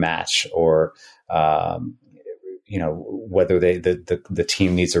preparing for a match, or whether the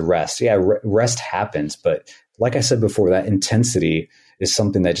team needs a rest. Yeah, rest happens, but like I said before, that intensity is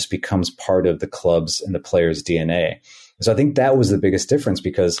something that just becomes part of the club's and the players' DNA. So I think that was the biggest difference,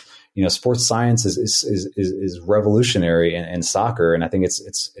 because sports science is revolutionary in soccer, and I think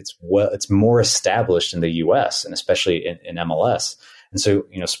it's more established in the U.S. and especially in MLS. And so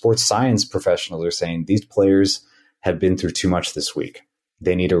sports science professionals are saying these players have been through too much this week.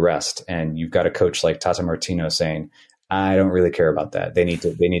 They need a rest, and you've got a coach like Tata Martino saying, "I don't really care about that. They need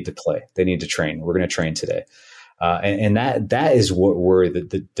to play. They need to train. We're going to train today." And that is where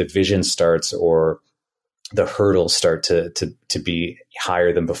the division starts, or the hurdles start to be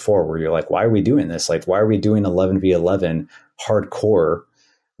higher than before, where you're like, why are we doing this? Like, why are we doing 11v11 hardcore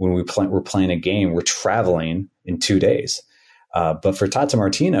when we're playing a game? We're traveling in 2 days. But for Tata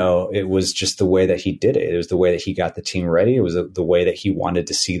Martino, it was just the way that he did it. It was the way that he got the team ready. It was the way that he wanted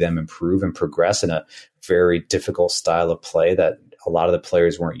to see them improve and progress in a very difficult style of play that a lot of the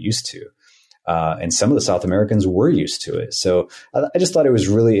players weren't used to. And some of the South Americans were used to it. So I just thought it was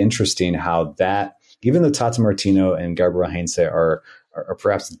really interesting how that, even though Tata Martino and Gabriel Heinze are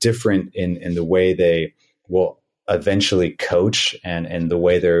perhaps different in the way they will eventually coach and the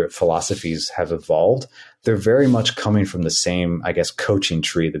way their philosophies have evolved, they're very much coming from the same, I guess, coaching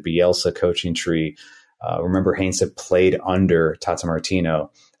tree, the Bielsa coaching tree. Remember, Heinze played under Tata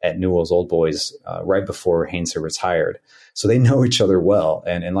Martino at Newell's Old Boys right before Heinze retired. So they know each other well.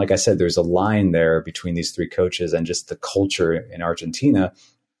 And like I said, there's a line there between these three coaches and just the culture in Argentina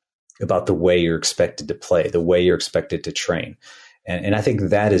about the way you're expected to play, the way you're expected to train. And I think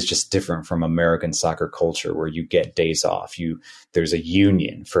that is just different from American soccer culture, where you get days off. There's a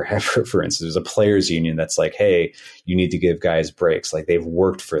union for instance, there's a players union that's like, hey, you need to give guys breaks. Like, they've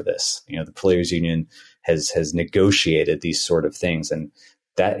worked for this. The players union has negotiated these sort of things. And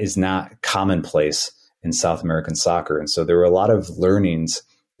that is not commonplace in South American soccer. And so there were a lot of learnings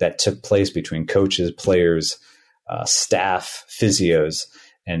that took place between coaches, players, staff, physios.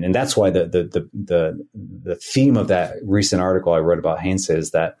 And that's why the theme of that recent article I wrote about Heinze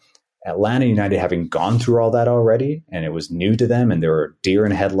is that Atlanta United, having gone through all that already, and it was new to them, and there were deer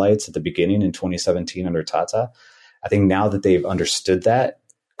in headlights at the beginning in 2017 under Tata, I think now that they've understood that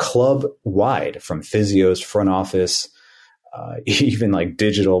club-wide, from physios, front office, even like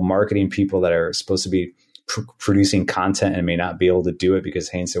digital marketing people that are supposed to be producing content and may not be able to do it because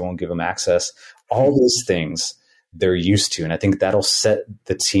Heinze won't give them access, all those things they're used to. And I think that'll set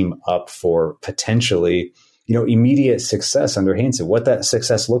the team up for potentially, immediate success under Heinze. What that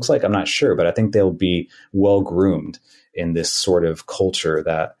success looks like, I'm not sure, but I think they'll be well groomed in this sort of culture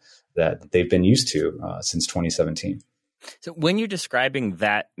that they've been used to since 2017. So when you're describing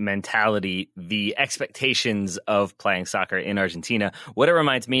that mentality, the expectations of playing soccer in Argentina, what it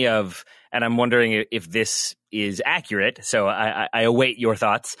reminds me of, and I'm wondering if this is accurate, so I await your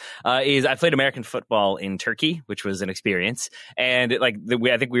thoughts, is I played American football in Turkey, which was an experience. And I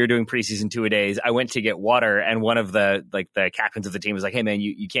think we were doing preseason 2-a-days. I went to get water, and one of the captains of the team was like, hey, man,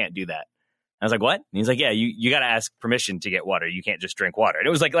 you can't do that. I was like, what? And he's like, yeah, you got to ask permission to get water. You can't just drink water. And it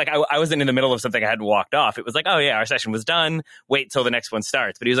was like I wasn't in the middle of something. I hadn't walked off. It was like, oh, yeah, our session was done. Wait till the next one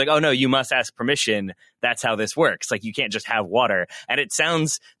starts. But he was like, oh, no, you must ask permission. That's how this works. Like, you can't just have water. And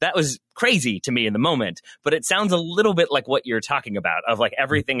that was crazy to me in the moment. But it sounds a little bit like what you're talking about, of like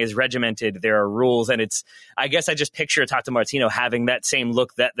everything is regimented. There are rules. And I guess I just picture Tata Martino having that same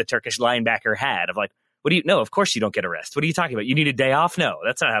look that the Turkish linebacker had of like, no, of course you don't get a rest. What are you talking about? You need a day off? No,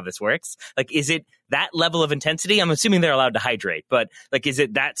 that's not how this works. Like, is it that level of intensity? I'm assuming they're allowed to hydrate, but like, is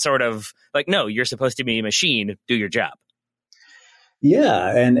it that sort of like, no, you're supposed to be a machine, do your job?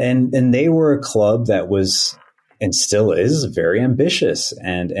 Yeah. And they were a club that was, and still is, very ambitious.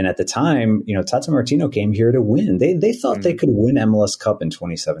 And at the time, Tata Martino came here to win. They thought they could win MLS Cup in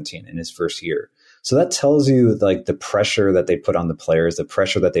 2017 in his first year. So that tells you like the pressure that they put on the players, the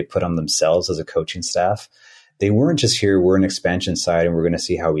pressure that they put on themselves as a coaching staff. They weren't just here, we're an expansion side and we're going to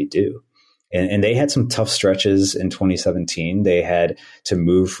see how we do. And they had some tough stretches in 2017. They had to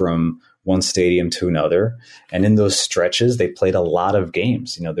move from one stadium to another. And in those stretches, they played a lot of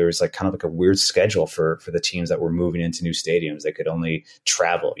games. There was like kind of like a weird schedule for the teams that were moving into new stadiums. They could only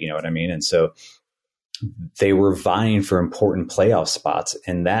travel, you know what I mean? And so they were vying for important playoff spots.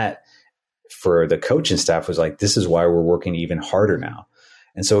 And that, for the coaching staff, was like, this is why we're working even harder now.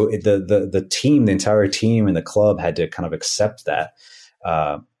 And so the team, the entire team and the club had to kind of accept that.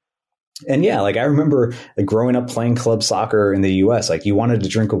 And yeah, like I remember growing up playing club soccer in the US, like you wanted to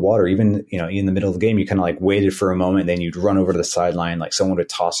drink a water, even, in the middle of the game, you kind of like waited for a moment, then you'd run over to the sideline, like someone would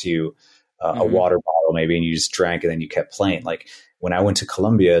toss you a water bottle maybe, and you just drank and then you kept playing. Like when I went to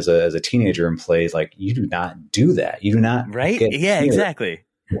Colombia as a teenager and played, like, you do not do that. You do not Right? Yeah, exactly.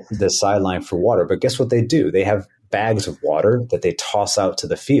 The sideline for water. But guess what they do? They have bags of water that they toss out to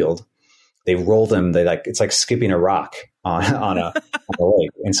the field. They roll them. It's like skipping a rock on a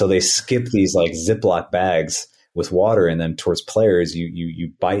lake. And so they skip these like Ziploc bags with water in them towards players.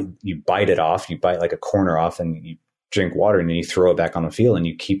 You bite it off. You bite like a corner off, and you drink water, and then you throw it back on the field, and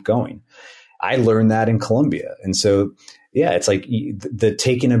you keep going. I learned that in Colombia. And so, yeah, it's like the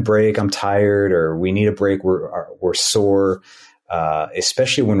taking a break, I'm tired, or we need a break, we're sore,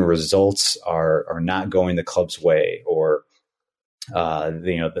 especially when results are not going the club's way, or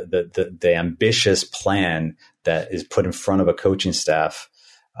the ambitious plan that is put in front of a coaching staff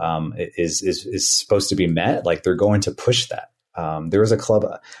is supposed to be met. Like, they're going to push that. There was a club,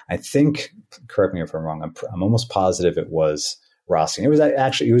 I think, correct me if I'm wrong, I'm almost positive it was Racing. It was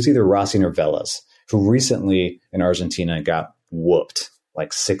either Racing or Vélez, who recently in Argentina got whooped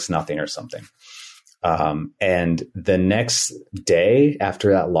like 6-0 or something. And the next day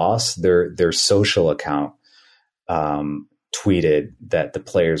after that loss, their social account tweeted that the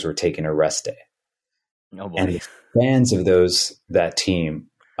players were taking a rest day. Oh boy. And the fans of that team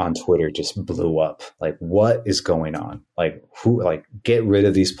on Twitter just blew up. Like, what is going on? Like, get rid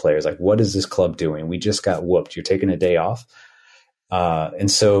of these players. Like, what is this club doing? We just got whooped. You're taking a day off. And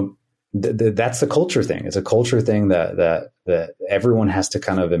so that's the culture thing. It's a culture thing that everyone has to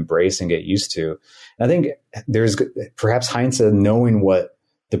kind of embrace and get used to. And I think there's perhaps Heinze, knowing what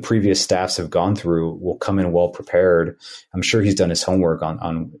the previous staffs have gone through, will come in well prepared. I'm sure he's done his homework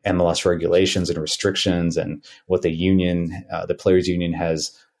on MLS regulations and restrictions and what the players union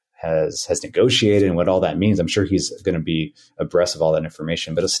has negotiated and what all that means. I'm sure he's going to be abreast of all that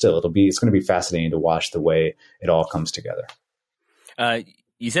information, but it's going to be fascinating to watch the way it all comes together.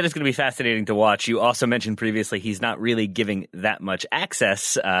 You said it's going to be fascinating to watch. You also mentioned previously he's not really giving that much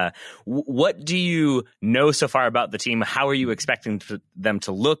access. What do you know so far about the team? How are you expecting them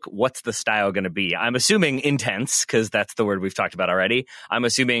to look? What's the style going to be? I'm assuming intense, because that's the word we've talked about already. I'm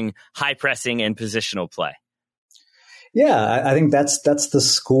assuming high pressing and positional play. Yeah, I think that's the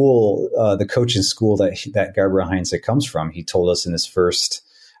school, the coaching school that Gabriel Heinze comes from. He told us in his first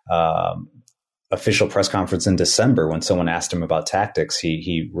official press conference in December, when someone asked him about tactics,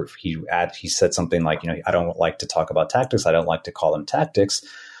 he said something like, I don't like to talk about tactics. I don't like to call them tactics.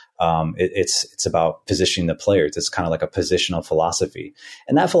 It's about positioning the players. It's kind of like a positional philosophy,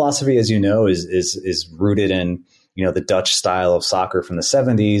 and that philosophy, as you know, is rooted in the Dutch style of soccer from the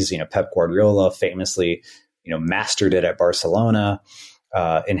 70s. Pep Guardiola famously mastered it at Barcelona.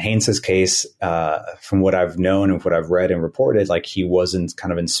 In Heinze's case, from what I've known and what I've read and reported, like, he wasn't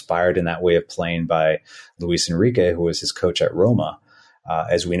kind of inspired in that way of playing by Luis Enrique, who was his coach at Roma.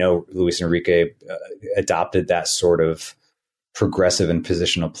 As we know, Luis Enrique adopted that sort of progressive and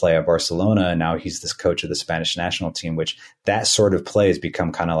positional play at Barcelona, and now he's this coach of the Spanish national team, which that sort of play has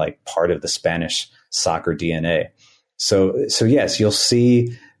become kind of like part of the Spanish soccer DNA. So yes, you'll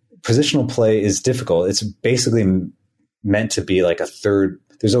see positional play is difficult. It's basically meant to be like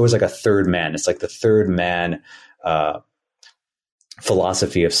there's always like a third man. It's like the third man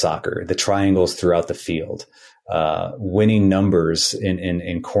philosophy of soccer, the triangles throughout the field, winning numbers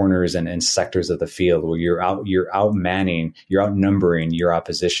in corners and sectors of the field where you're outnumbering your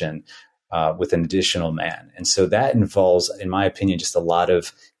opposition with an additional man. And so that involves, in my opinion, just a lot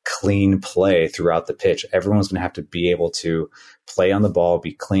of clean play throughout the pitch. Everyone's going to have to be able to play on the ball,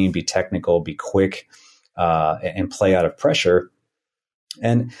 be clean, be technical, be quick, and play out of pressure.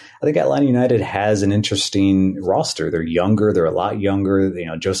 And I think Atlanta United has an interesting roster. They're younger. They're a lot younger.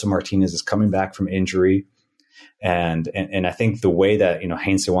 Joseph Martinez is coming back from injury. And I think the way that,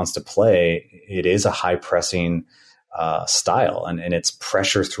 Heinze wants to play, it is a high pressing style, and it's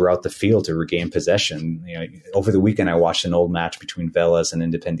pressure throughout the field to regain possession. Over the weekend, I watched an old match between Vélez and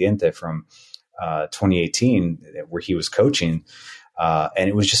Independiente from 2018 where he was coaching. And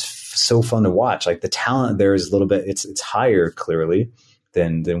it was just so fun to watch. Like, the talent there is a little bit, it's higher clearly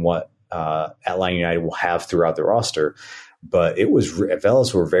than what Atlanta United will have throughout the roster. But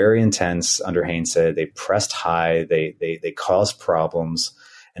Vélez were very intense under Heinze. They pressed high, they caused problems,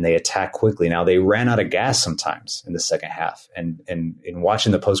 and they attacked quickly. Now, they ran out of gas sometimes in the second half. And in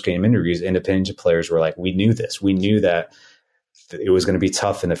watching the post-game interviews, Independiente players were like, we knew this. We knew that it was going to be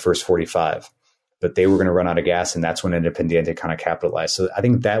tough in the first 45. But they were going to run out of gas, and that's when Independiente kind of capitalized. So I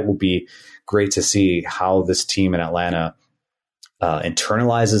think that will be great to see how this team in Atlanta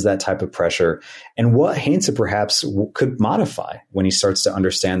internalizes that type of pressure, and what Heinze perhaps could modify when he starts to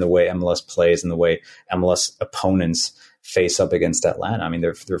understand the way MLS plays and the way MLS opponents face up against Atlanta. I mean,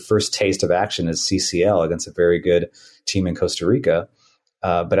 their first taste of action is CCL against a very good team in Costa Rica.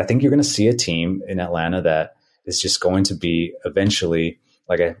 But I think you're going to see a team in Atlanta that is just going to be eventually,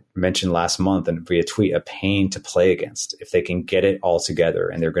 like I mentioned last month and via tweet, a pain to play against if they can get it all together.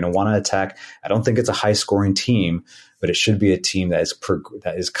 And they're going to want to attack. I don't think it's a high scoring team, but it should be a team that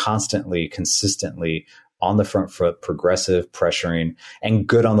is constantly, consistently on the front foot, progressive, pressuring, and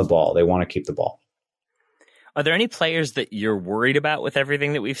good on the ball. They want to keep the ball. Are there any players that you're worried about with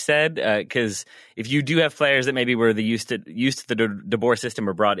everything that we've said? Because if you do have players that maybe were used to the De Boer system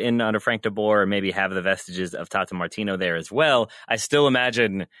or brought in under Frank De Boer, or maybe have the vestiges of Tata Martino there as well, I still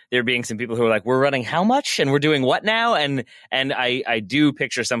imagine there being some people who are like, we're running how much and we're doing what now? And I do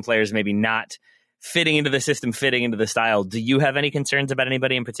picture some players maybe not fitting into the system, fitting into the style. Do you have any concerns about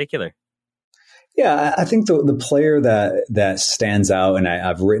anybody in particular? Yeah, I think the player that stands out, and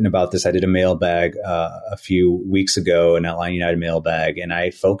I've written about this. I did a mailbag a few weeks ago, an Atlanta United mailbag, and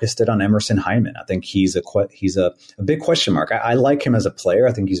I focused it on Emerson Hyndman. I think he's a big question mark. I like him as a player.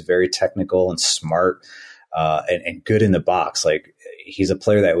 I think he's very technical and smart and good in the box. Like, he's a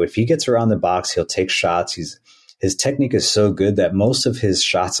player that if he gets around the box, he'll take shots. His technique is so good that most of his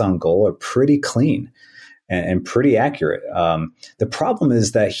shots on goal are pretty clean and pretty accurate. The problem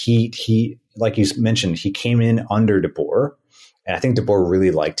is that he like you mentioned, he came in under De Boer, and I think De Boer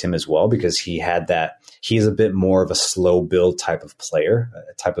really liked him as well because he is a bit more of a slow build type of player,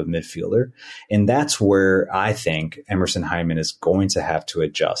 a type of midfielder. And that's where I think Emerson Hyndman is going to have to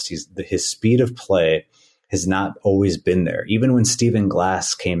adjust. His speed of play has not always been there. Even when Stephen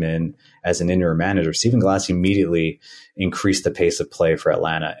Glass came in as an interim manager, Stephen Glass immediately increased the pace of play for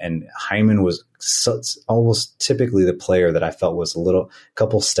Atlanta. And Hyndman was almost typically the player that I felt was a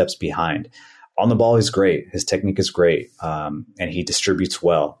couple steps behind. On the ball, he's great. His technique is great. And he distributes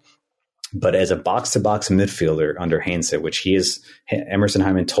well. But as a box-to-box midfielder under Heinze, which he is, Emerson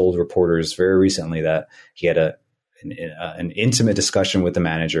Hyndman told reporters very recently that he had an intimate discussion with the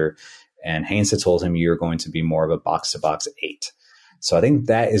manager, and Heinze told him, you're going to be more of a box-to-box 8. So I think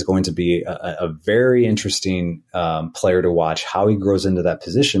that is going to be a very interesting player to watch, how he grows into that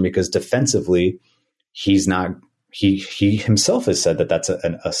position, because defensively, he's not. He himself has said that that's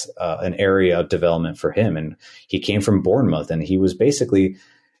an area of development for him, and he came from Bournemouth, and he was basically,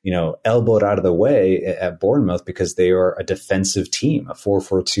 elbowed out of the way at Bournemouth because they are a defensive team, a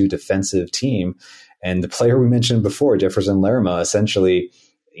 4-4-2 defensive team, and the player we mentioned before, Jefferson Lerma, essentially,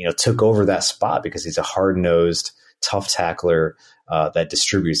 took over that spot because he's a hard-nosed, tough tackler that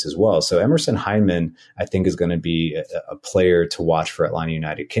distributes as well. So Emerson Hyndman, I think, is going to be a player to watch for Atlanta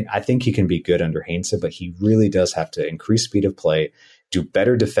United. I think he can be good under Heinze, but he really does have to increase speed of play, do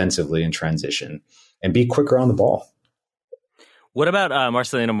better defensively in transition, and be quicker on the ball. What about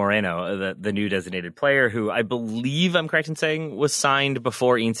Marcelino Moreno, the new designated player, who I believe I'm correct in saying was signed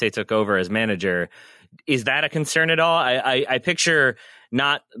before Heinze took over as manager? Is that a concern at all? I picture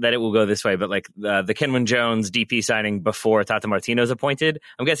not that it will go this way, but like the Kenwyne Jones DP signing before Tata Martino's appointed.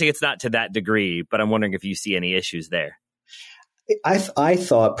 I'm guessing it's not to that degree, but I'm wondering if you see any issues there. I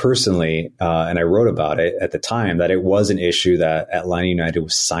thought personally, and I wrote about it at the time, that it was an issue that Atlanta United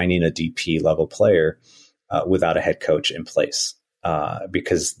was signing a DP level player without a head coach in place.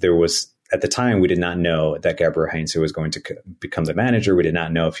 Because there was, at the time, we did not know that Gabriel Heinze was going to become the manager. We did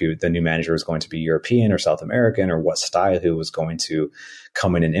not know if the new manager was going to be European or South American, or what style he was going to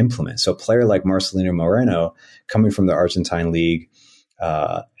come in and implement. So a player like Marcelino Moreno coming from the Argentine league,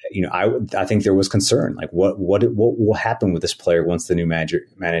 I think there was concern, like what will happen with this player once the new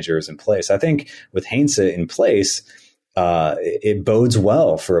manager is in place. I think with Heinze in place, it bodes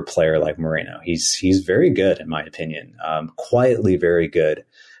well for a player like Moreno. He's very good, in my opinion, quietly very good.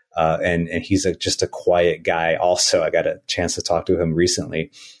 And he's just a quiet guy. Also, I got a chance to talk to him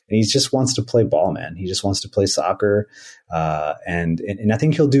recently, and he just wants to play ball, man. He just wants to play soccer. And I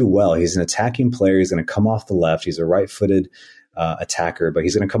think he'll do well. He's an attacking player. He's going to come off the left. He's a right-footed attacker, but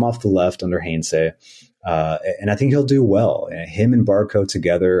he's going to come off the left under Heinze. And I think he'll do well. Him and Barco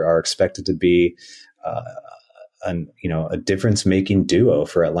together are expected to be a difference-making duo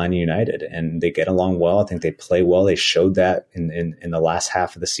for Atlanta United, and they get along well. I think they play well. They showed that in the last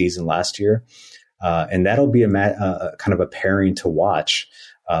half of the season last year, and that'll be a kind of a pairing to watch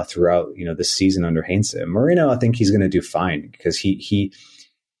throughout the season under Heinze. Moreno, I think he's going to do fine because he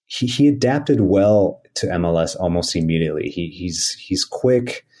adapted well to MLS almost immediately. He's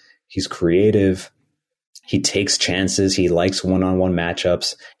quick, he's creative, he takes chances, he likes one-on-one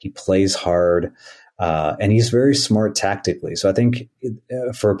matchups, he plays hard. And he's very smart tactically. So I think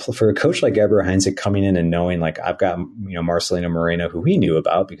for a coach like Gabriel Heinze coming in and knowing, like, I've got, Marcelino Moreno, who he knew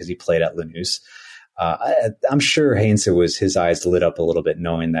about because he played at Lanús, I'm sure Heinze his eyes lit up a little bit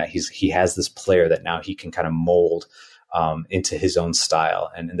knowing that he has this player that now he can kind of mold into his own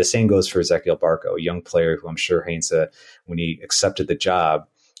style. And the same goes for Ezequiel Barco, a young player who I'm sure Heinze, when he accepted the job,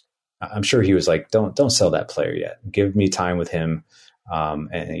 I'm sure he was like, don't sell that player yet. Give me time with him.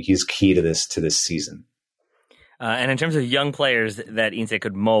 And he's key to this season. And in terms of young players that Heinze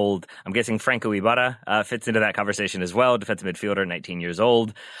could mold, I'm guessing Franco Ibarra fits into that conversation as well. Defensive midfielder, 19 years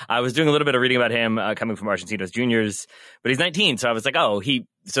old. I was doing a little bit of reading about him coming from Argentinos Juniors, but he's 19. So I was like,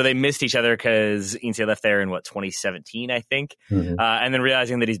 so they missed each other because Heinze left there in 2017, I think. Mm-hmm. And then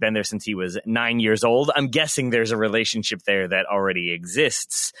realizing that he's been there since he was 9 years old. I'm guessing there's a relationship there that already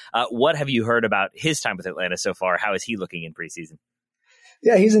exists. What have you heard about his time with Atlanta so far? How is he looking in preseason?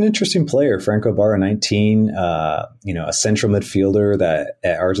 Yeah, he's an interesting player. Franco Ibarra, 19, a central midfielder that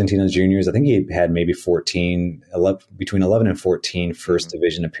at Argentinos Juniors, I think he had maybe between 11 and 14 first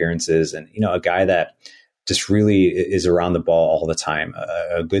division appearances. And, a guy that just really is around the ball all the time,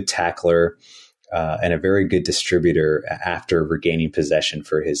 a good tackler and a very good distributor after regaining possession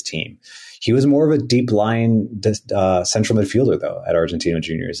for his team. He was more of a deep line central midfielder, though, at Argentinos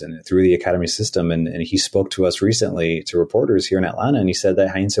Juniors and through the academy system. And he spoke to us recently, to reporters here in Atlanta, and he said that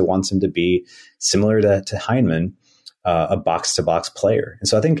Heinze wants him to be similar to Heinemann, a box-to-box player. And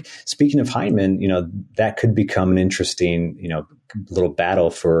so I think, speaking of Heinemann, that could become an interesting, little battle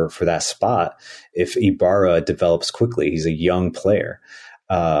for that spot if Ibarra develops quickly. He's a young player.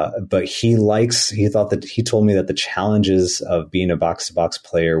 But he told me that the challenges of being a box-to-box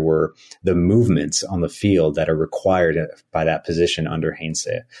player were the movements on the field that are required by that position under Heinze.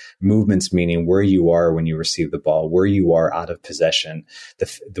 Movements meaning where you are when you receive the ball, where you are out of possession,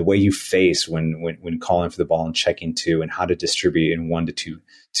 the way you face when calling for the ball and checking to, and how to distribute in 1 to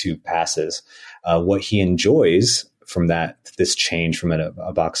 2 passes. What he enjoys from this change from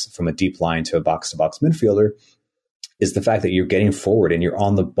a deep line to a box-to-box midfielder is the fact that you're getting forward and you're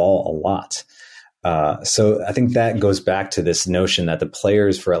on the ball a lot. So I think that goes back to this notion that the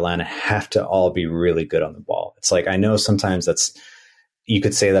players for Atlanta have to all be really good on the ball. It's like, I know sometimes you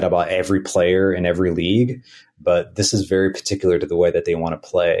could say that about every player in every league, but this is very particular to the way that they want to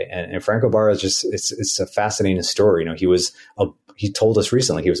play. And Franco Ibarra is it's a fascinating story. He told us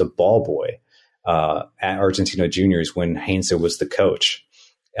recently he was a ball boy at Argentinos Juniors when Heinze was the coach.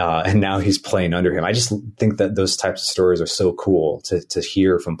 And now he's playing under him. I just think that those types of stories are so cool to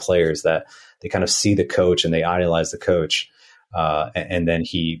hear from players, that they kind of see the coach and they idolize the coach. And then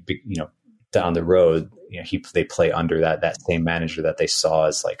he, down the road, they play under that same manager that they saw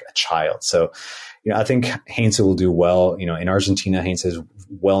as like a child. So, I think Heinze will do well. In Argentina, Heinze is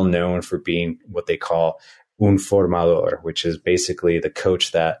well known for being what they call un formador, which is basically the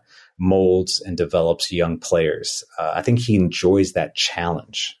coach that molds and develops young players. I think he enjoys that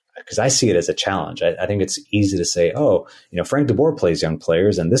challenge, because I see it as a challenge. I think it's easy to say, Frank de Boer plays young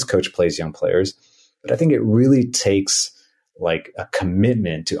players and this coach plays young players. But I think it really takes like a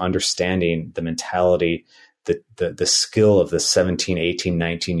commitment to understanding the mentality, the skill of the 17, 18,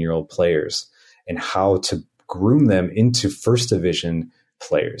 19-year-old players and how to groom them into first division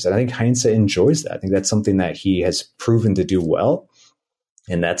players. And I think Heinze enjoys that. I think that's something that he has proven to do well.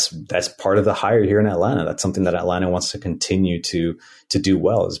 And that's part of the hire here in Atlanta. That's something that Atlanta wants to continue to do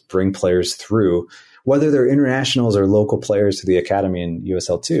well, is bring players through, whether they're internationals or local players to the academy in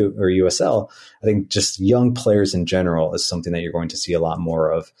USL2 or USL. I think just young players in general is something that you're going to see a lot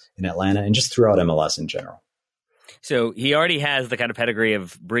more of in Atlanta and just throughout MLS in general. So he already has the kind of pedigree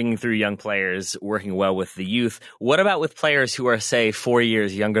of bringing through young players, working well with the youth. What about with players who are, say, 4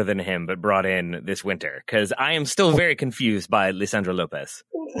 years younger than him, but brought in this winter? Because I am still very confused by Lisandro Lopez.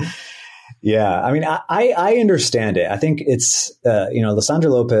 Yeah, I mean, I understand it. I think it's, Lisandro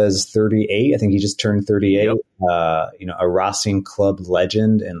Lopez, 38. I think he just turned 38, yep. A Racing Club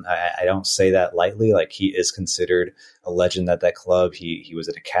legend. And I don't say that lightly. Like, he is considered a legend at that club. He was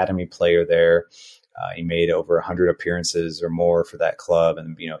an academy player there. He made over 100 appearances or more for that club.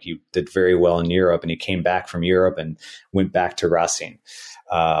 And, he did very well in Europe, and he came back from Europe and went back to Racing.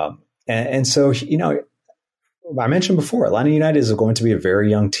 And so, I mentioned before, Atlanta United is going to be a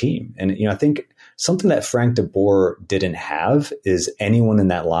very young team. And, I think something that Frank de Boer didn't have is anyone in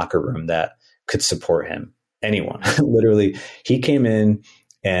that locker room that could support him. Anyone. Literally, he came in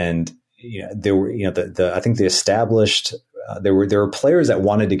and, there were, I think the established, there were players that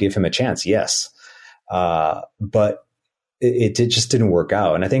wanted to give him a chance. Yes. But it just didn't work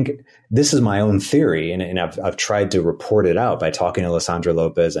out. And I think this is my own theory, and I've tried to report it out by talking to Lisandro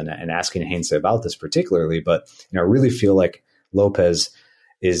Lopez and asking Heinze about this particularly. But I really feel like Lopez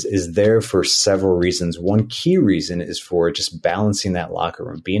is there for several reasons. One key reason is for just balancing that locker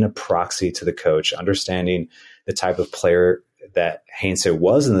room, being a proxy to the coach, understanding the type of player that Heinze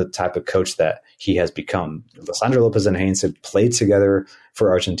was and the type of coach that he has become. Lisandro Lopez and Heinze played together for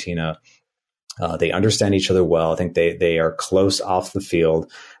Argentina. They understand each other well. I think they are close off the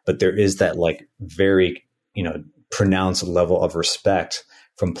field, but there is that like very, pronounced level of respect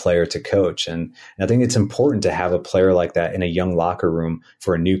from player to coach. And I think it's important to have a player like that in a young locker room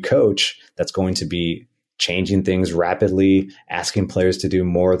for a new coach that's going to be changing things rapidly, asking players to do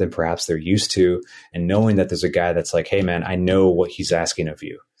more than perhaps they're used to, and knowing that there's a guy that's like, hey, man, I know what he's asking of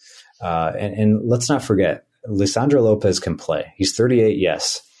you. And let's not forget, Lisandro Lopez can play. He's 38,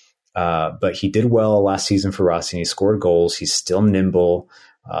 yes, but he did well last season for Racing. He scored goals. He's still nimble.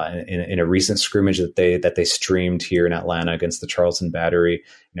 In a recent scrimmage that they streamed here in Atlanta against the Charleston Battery,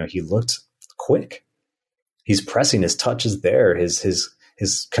 he looked quick. He's pressing. His touch is there.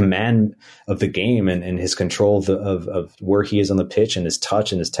 His command of the game and his control of where he is on the pitch, and his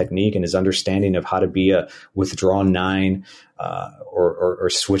touch and his technique and his understanding of how to be a withdrawn 9 or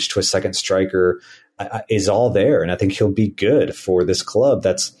switch to a second striker is all there. And I think he'll be good for this club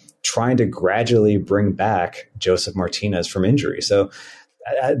that's trying to gradually bring back Josef Martinez from injury. So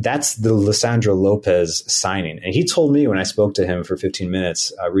that's the Lisandro Lopez signing. And he told me when I spoke to him for 15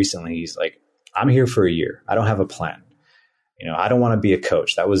 minutes recently, he's like, I'm here for a year. I don't have a plan. I don't want to be a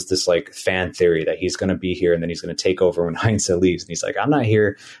coach. That was this like fan theory that he's going to be here and then he's going to take over when Heinze leaves. And he's like, I'm not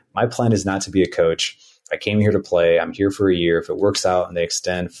here. My plan is not to be a coach. I came here to play. I'm here for a year. If it works out and they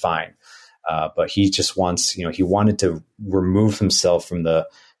extend, fine. But he just wants, he wanted to remove himself from the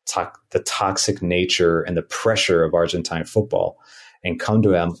toxic nature and the pressure of Argentine football and come to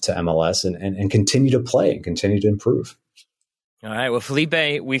MLS and continue to play and continue to improve. All right. Well,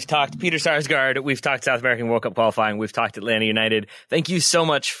 Felipe, we've talked Peter Sarsgaard. We've talked South American World Cup qualifying. We've talked Atlanta United. Thank you so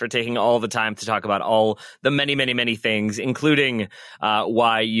much for taking all the time to talk about all the many, many, many things, including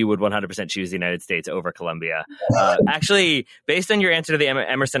why you would 100% choose the United States over Colombia. Actually, based on your answer to the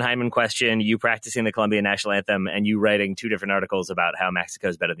Emerson Hyndman question, you practicing the Colombian national anthem, and you writing 2 different articles about how Mexico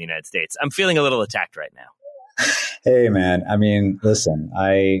is better than the United States, I'm feeling a little attacked right now. Hey, man. I mean, listen,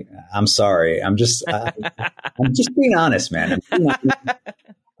 I'm sorry. I'm just being honest, man.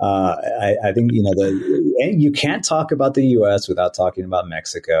 I think, you can't talk about the U.S. without talking about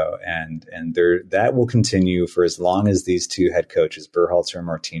Mexico. And that will continue for as long as these 2 head coaches, Berhalter and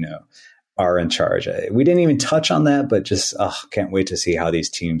Martino, are in charge. We didn't even touch on that, but just can't wait to see how these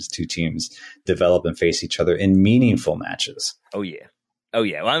 2 teams develop and face each other in meaningful matches. Oh, yeah. Oh,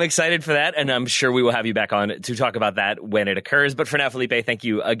 yeah. Well, I'm excited for that, and I'm sure we will have you back on to talk about that when it occurs. But for now, Felipe, thank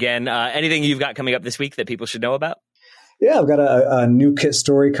you again. Anything you've got coming up this week that people should know about? Yeah, I've got a new kit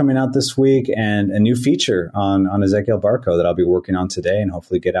story coming out this week and a new feature on Ezequiel Barco that I'll be working on today and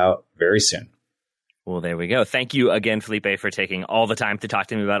hopefully get out very soon. Well, there we go. Thank you again, Felipe, for taking all the time to talk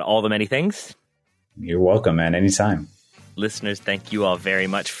to me about all the many things. You're welcome, man. Anytime. Listeners, thank you all very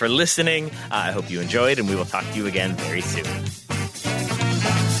much for listening. I hope you enjoyed, and we will talk to you again very soon.